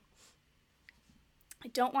interesting. I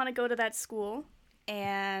don't want to go to that school,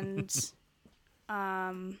 and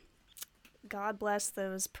God bless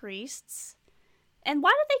those priests. And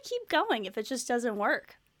why do they keep going if it just doesn't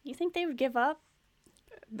work? You think they would give up?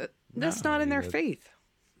 That's not in their faith.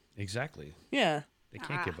 Exactly. Yeah. They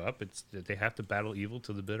can't give up. It's they have to battle evil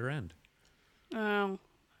to the bitter end. Oh,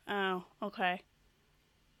 okay.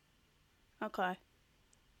 Okay.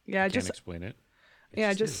 Yeah, I can't explain it.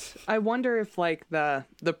 I wonder if like the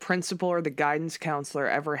principal or the guidance counselor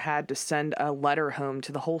ever had to send a letter home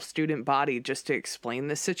to the whole student body just to explain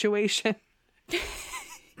the situation.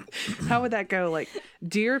 How would that go? Like,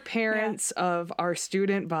 dear parents of our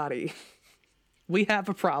student body, we have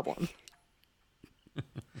a problem.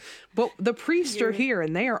 But the priests are here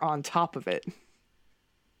and they are on top of it.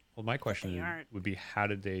 Well, my question would be, how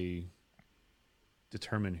did they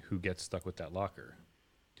determine who gets stuck with that locker?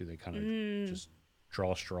 Do they kind of just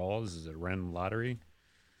draw straws? Is it a random lottery?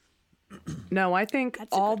 No, I think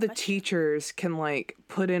all the teachers can like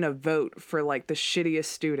put in a vote for like the shittiest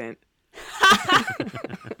student.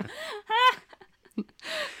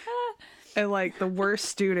 And like the worst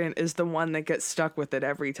student is the one that gets stuck with it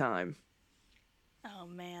every time. Oh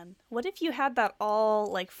man, what if you had that all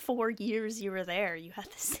like 4 years you were there? You had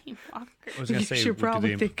the same locker. I was gonna say, you should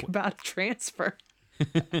probably think about a transfer.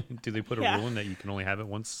 Do they put a rule in that you can only have it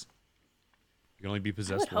once? You can only be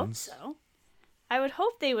possessed once? I would hope so. I would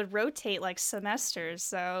hope they would rotate like semesters,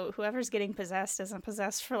 so whoever's getting possessed isn't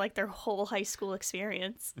possessed for like their whole high school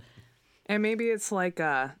experience. And maybe it's like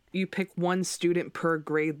you pick one student per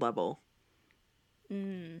grade level.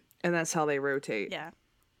 And that's how they rotate. Yeah.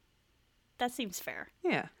 That seems fair.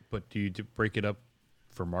 Yeah. But do you break it up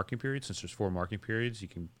for marking periods? Since there's 4 marking periods, you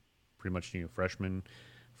can pretty much, freshman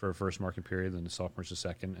for a first marking period, then the sophomore's a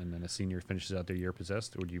second, and then a senior finishes out their year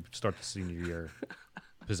possessed, or do you start the senior year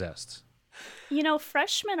possessed?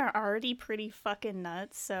 Freshmen are already pretty fucking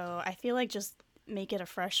nuts, so I feel like just make it a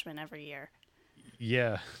freshman every year.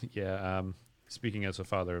 Yeah. Speaking as a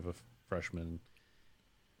father of a freshman,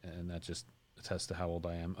 and that just attests to how old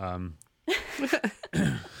I am.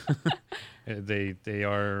 They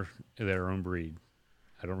are their own breed.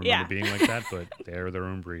 I don't remember being like that, but they are their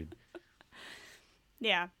own breed.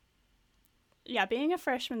 Yeah. Yeah, being a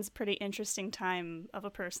freshman's a pretty interesting time of a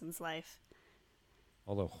person's life.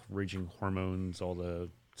 All the raging hormones, all the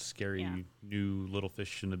scary new little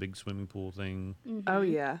fish in the big swimming pool thing. Mm-hmm. Oh,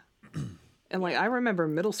 yeah. And, like, I remember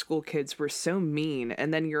middle school kids were so mean,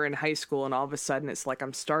 and then you're in high school, and all of a sudden it's like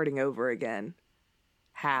I'm starting over again.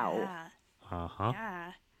 How? Yeah. Uh-huh.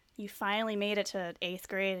 Yeah. You finally made it to 8th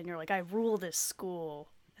grade, and you're like, I rule this school.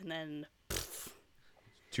 And then...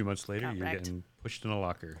 2 months later, you're getting pushed in a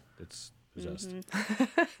locker that's possessed.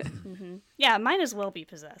 Mm-hmm. Yeah, might as well be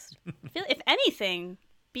possessed. I feel, if anything,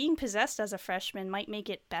 being possessed as a freshman might make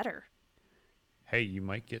it better. Hey, you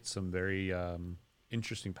might get some very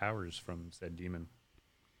interesting powers from said demon.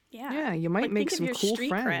 Yeah. Yeah, you might make some cool think of your street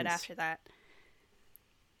friends. cred after that.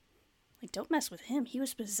 Like, don't mess with him. He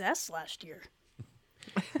was possessed last year.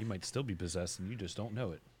 You might still be possessed and you just don't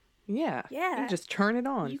know it. Yeah. Yeah. You just turn it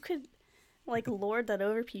on. You could, like, lord that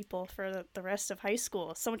over people for the rest of high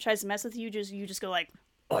school. If someone tries to mess with you, you just go like,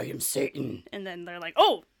 I am Satan. And then they're like,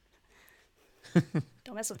 oh!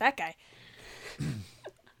 Don't mess with that guy.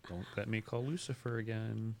 Don't let me call Lucifer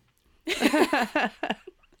again.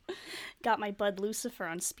 Got my bud Lucifer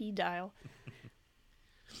on speed dial.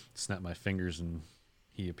 Snap my fingers and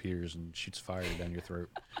he appears and shoots fire down your throat.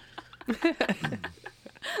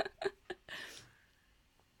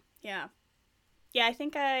 Yeah. Yeah, I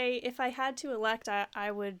think if I had to elect,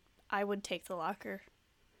 I would take the locker.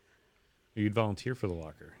 You'd volunteer for the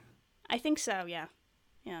locker. I think so, yeah.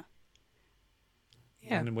 Yeah.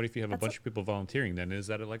 Yeah. And then what if you have a bunch of people volunteering? Then is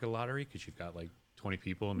that like a lottery? Because you've got like 20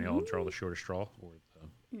 people and they all draw the shortest straw? Or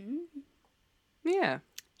Yeah.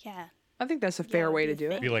 Yeah. I think that's a fair way to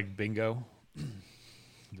do it. Be like bingo.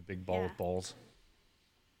 The big ball with balls.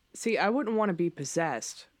 See, I wouldn't want to be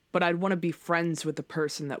possessed, but I'd want to be friends with the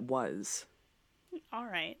person that was. All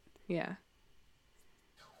right. Yeah.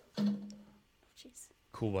 Jeez.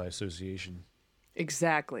 Cool by association.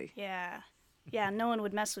 Exactly. Yeah. Yeah, no one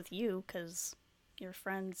would mess with you because your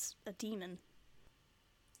friend's a demon.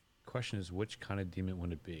 Question is, which kind of demon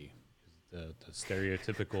would it be? Is it the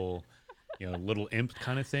stereotypical, little imp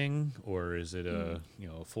kind of thing? Or is it a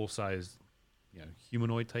full-size,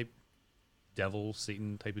 humanoid type devil,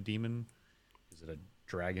 Satan type of demon? Is it a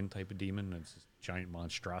dragon type of demon? It's a giant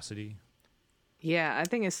monstrosity? Yeah, I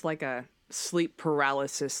think it's like a sleep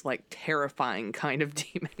paralysis, like terrifying kind of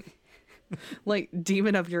demon. Like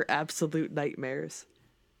demon of your absolute nightmares.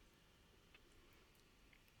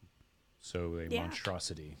 So a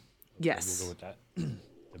monstrosity. Okay, yes. We'll go with that.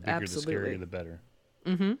 The bigger, the scarier, the better.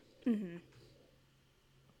 Mm-hmm. Mm-hmm.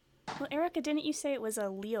 Well, Erica, didn't you say it was a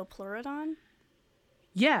Leopleurodon?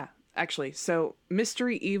 Yeah, actually. So,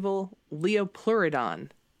 mystery evil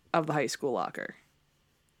Leopleurodon of the high school locker.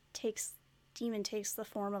 demon takes the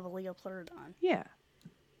form of a Leopleurodon. Yeah.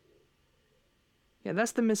 Yeah,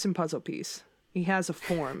 that's the missing puzzle piece. He has a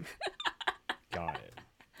form. Got it.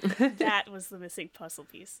 That was the missing puzzle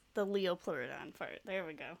piece. The Leopleurodon part. There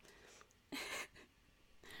we go.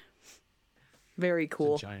 Very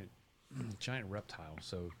cool. It's a giant reptile.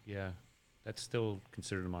 So yeah, that's still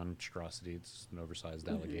considered a monstrosity. It's an oversized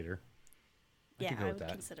alligator. I would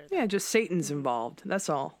consider that. Yeah, just Satan's involved. That's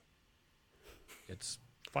all. It's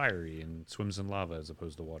fiery and swims in lava as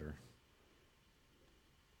opposed to water.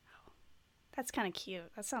 That's kind of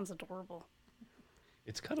cute. That sounds adorable.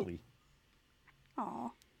 It's cuddly. Aw.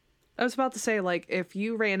 I was about to say, like, if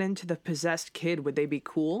you ran into the possessed kid, would they be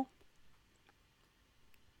cool?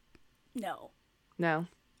 No. No?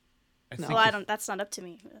 That's not up to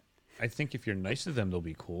me. I think if you're nice to them, they'll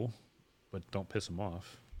be cool, but don't piss them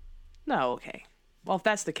off. No, okay. Well, if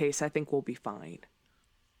that's the case, I think we'll be fine.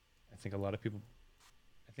 I think a lot of people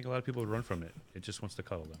would run from it. It just wants to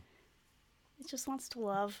cuddle them. It just wants to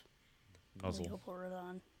love. Muzzle.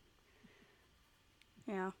 Leopleurodon.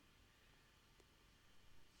 Yeah.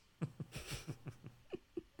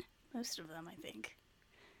 Most of them, I think.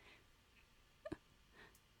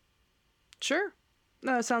 Sure.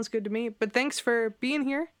 No, that sounds good to me. But thanks for being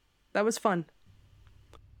here. That was fun.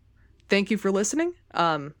 Thank you for listening.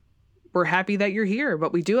 We're happy that you're here,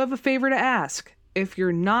 but we do have a favor to ask. If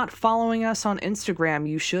you're not following us on Instagram,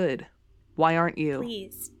 you should. Why aren't you?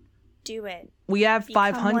 Please, do it. We have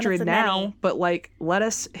 500 now, many. But like, let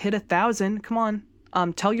us hit 1,000. Come on.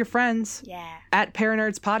 Tell your friends. Yeah. At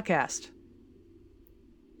Paranerds Podcast.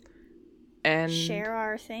 And share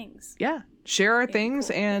our things. Yeah. Share our things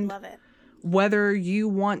cool. And love it. Whether you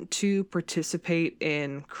want to participate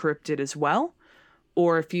in Cryptid as well,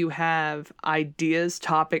 or if you have ideas,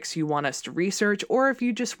 topics you want us to research, or if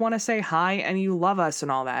you just want to say hi and you love us and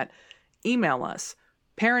all that, email us,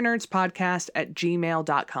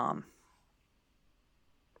 paranerdspodcast@gmail.com.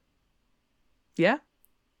 Yeah?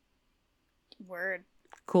 Word.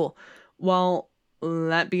 Cool. Well,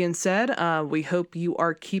 that being said, we hope you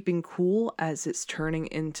are keeping cool as it's turning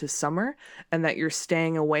into summer and that you're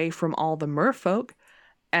staying away from all the merfolk.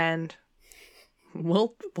 And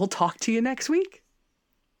we'll talk to you next week.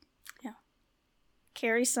 Yeah.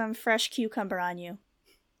 Carry some fresh cucumber on you.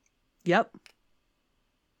 Yep.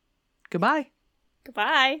 Goodbye.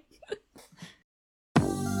 Goodbye.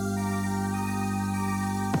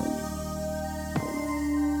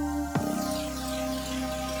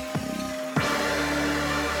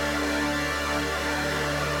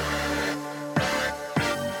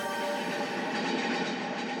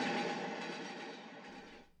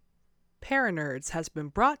 Paranerds has been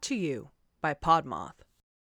brought to you by Podmoth.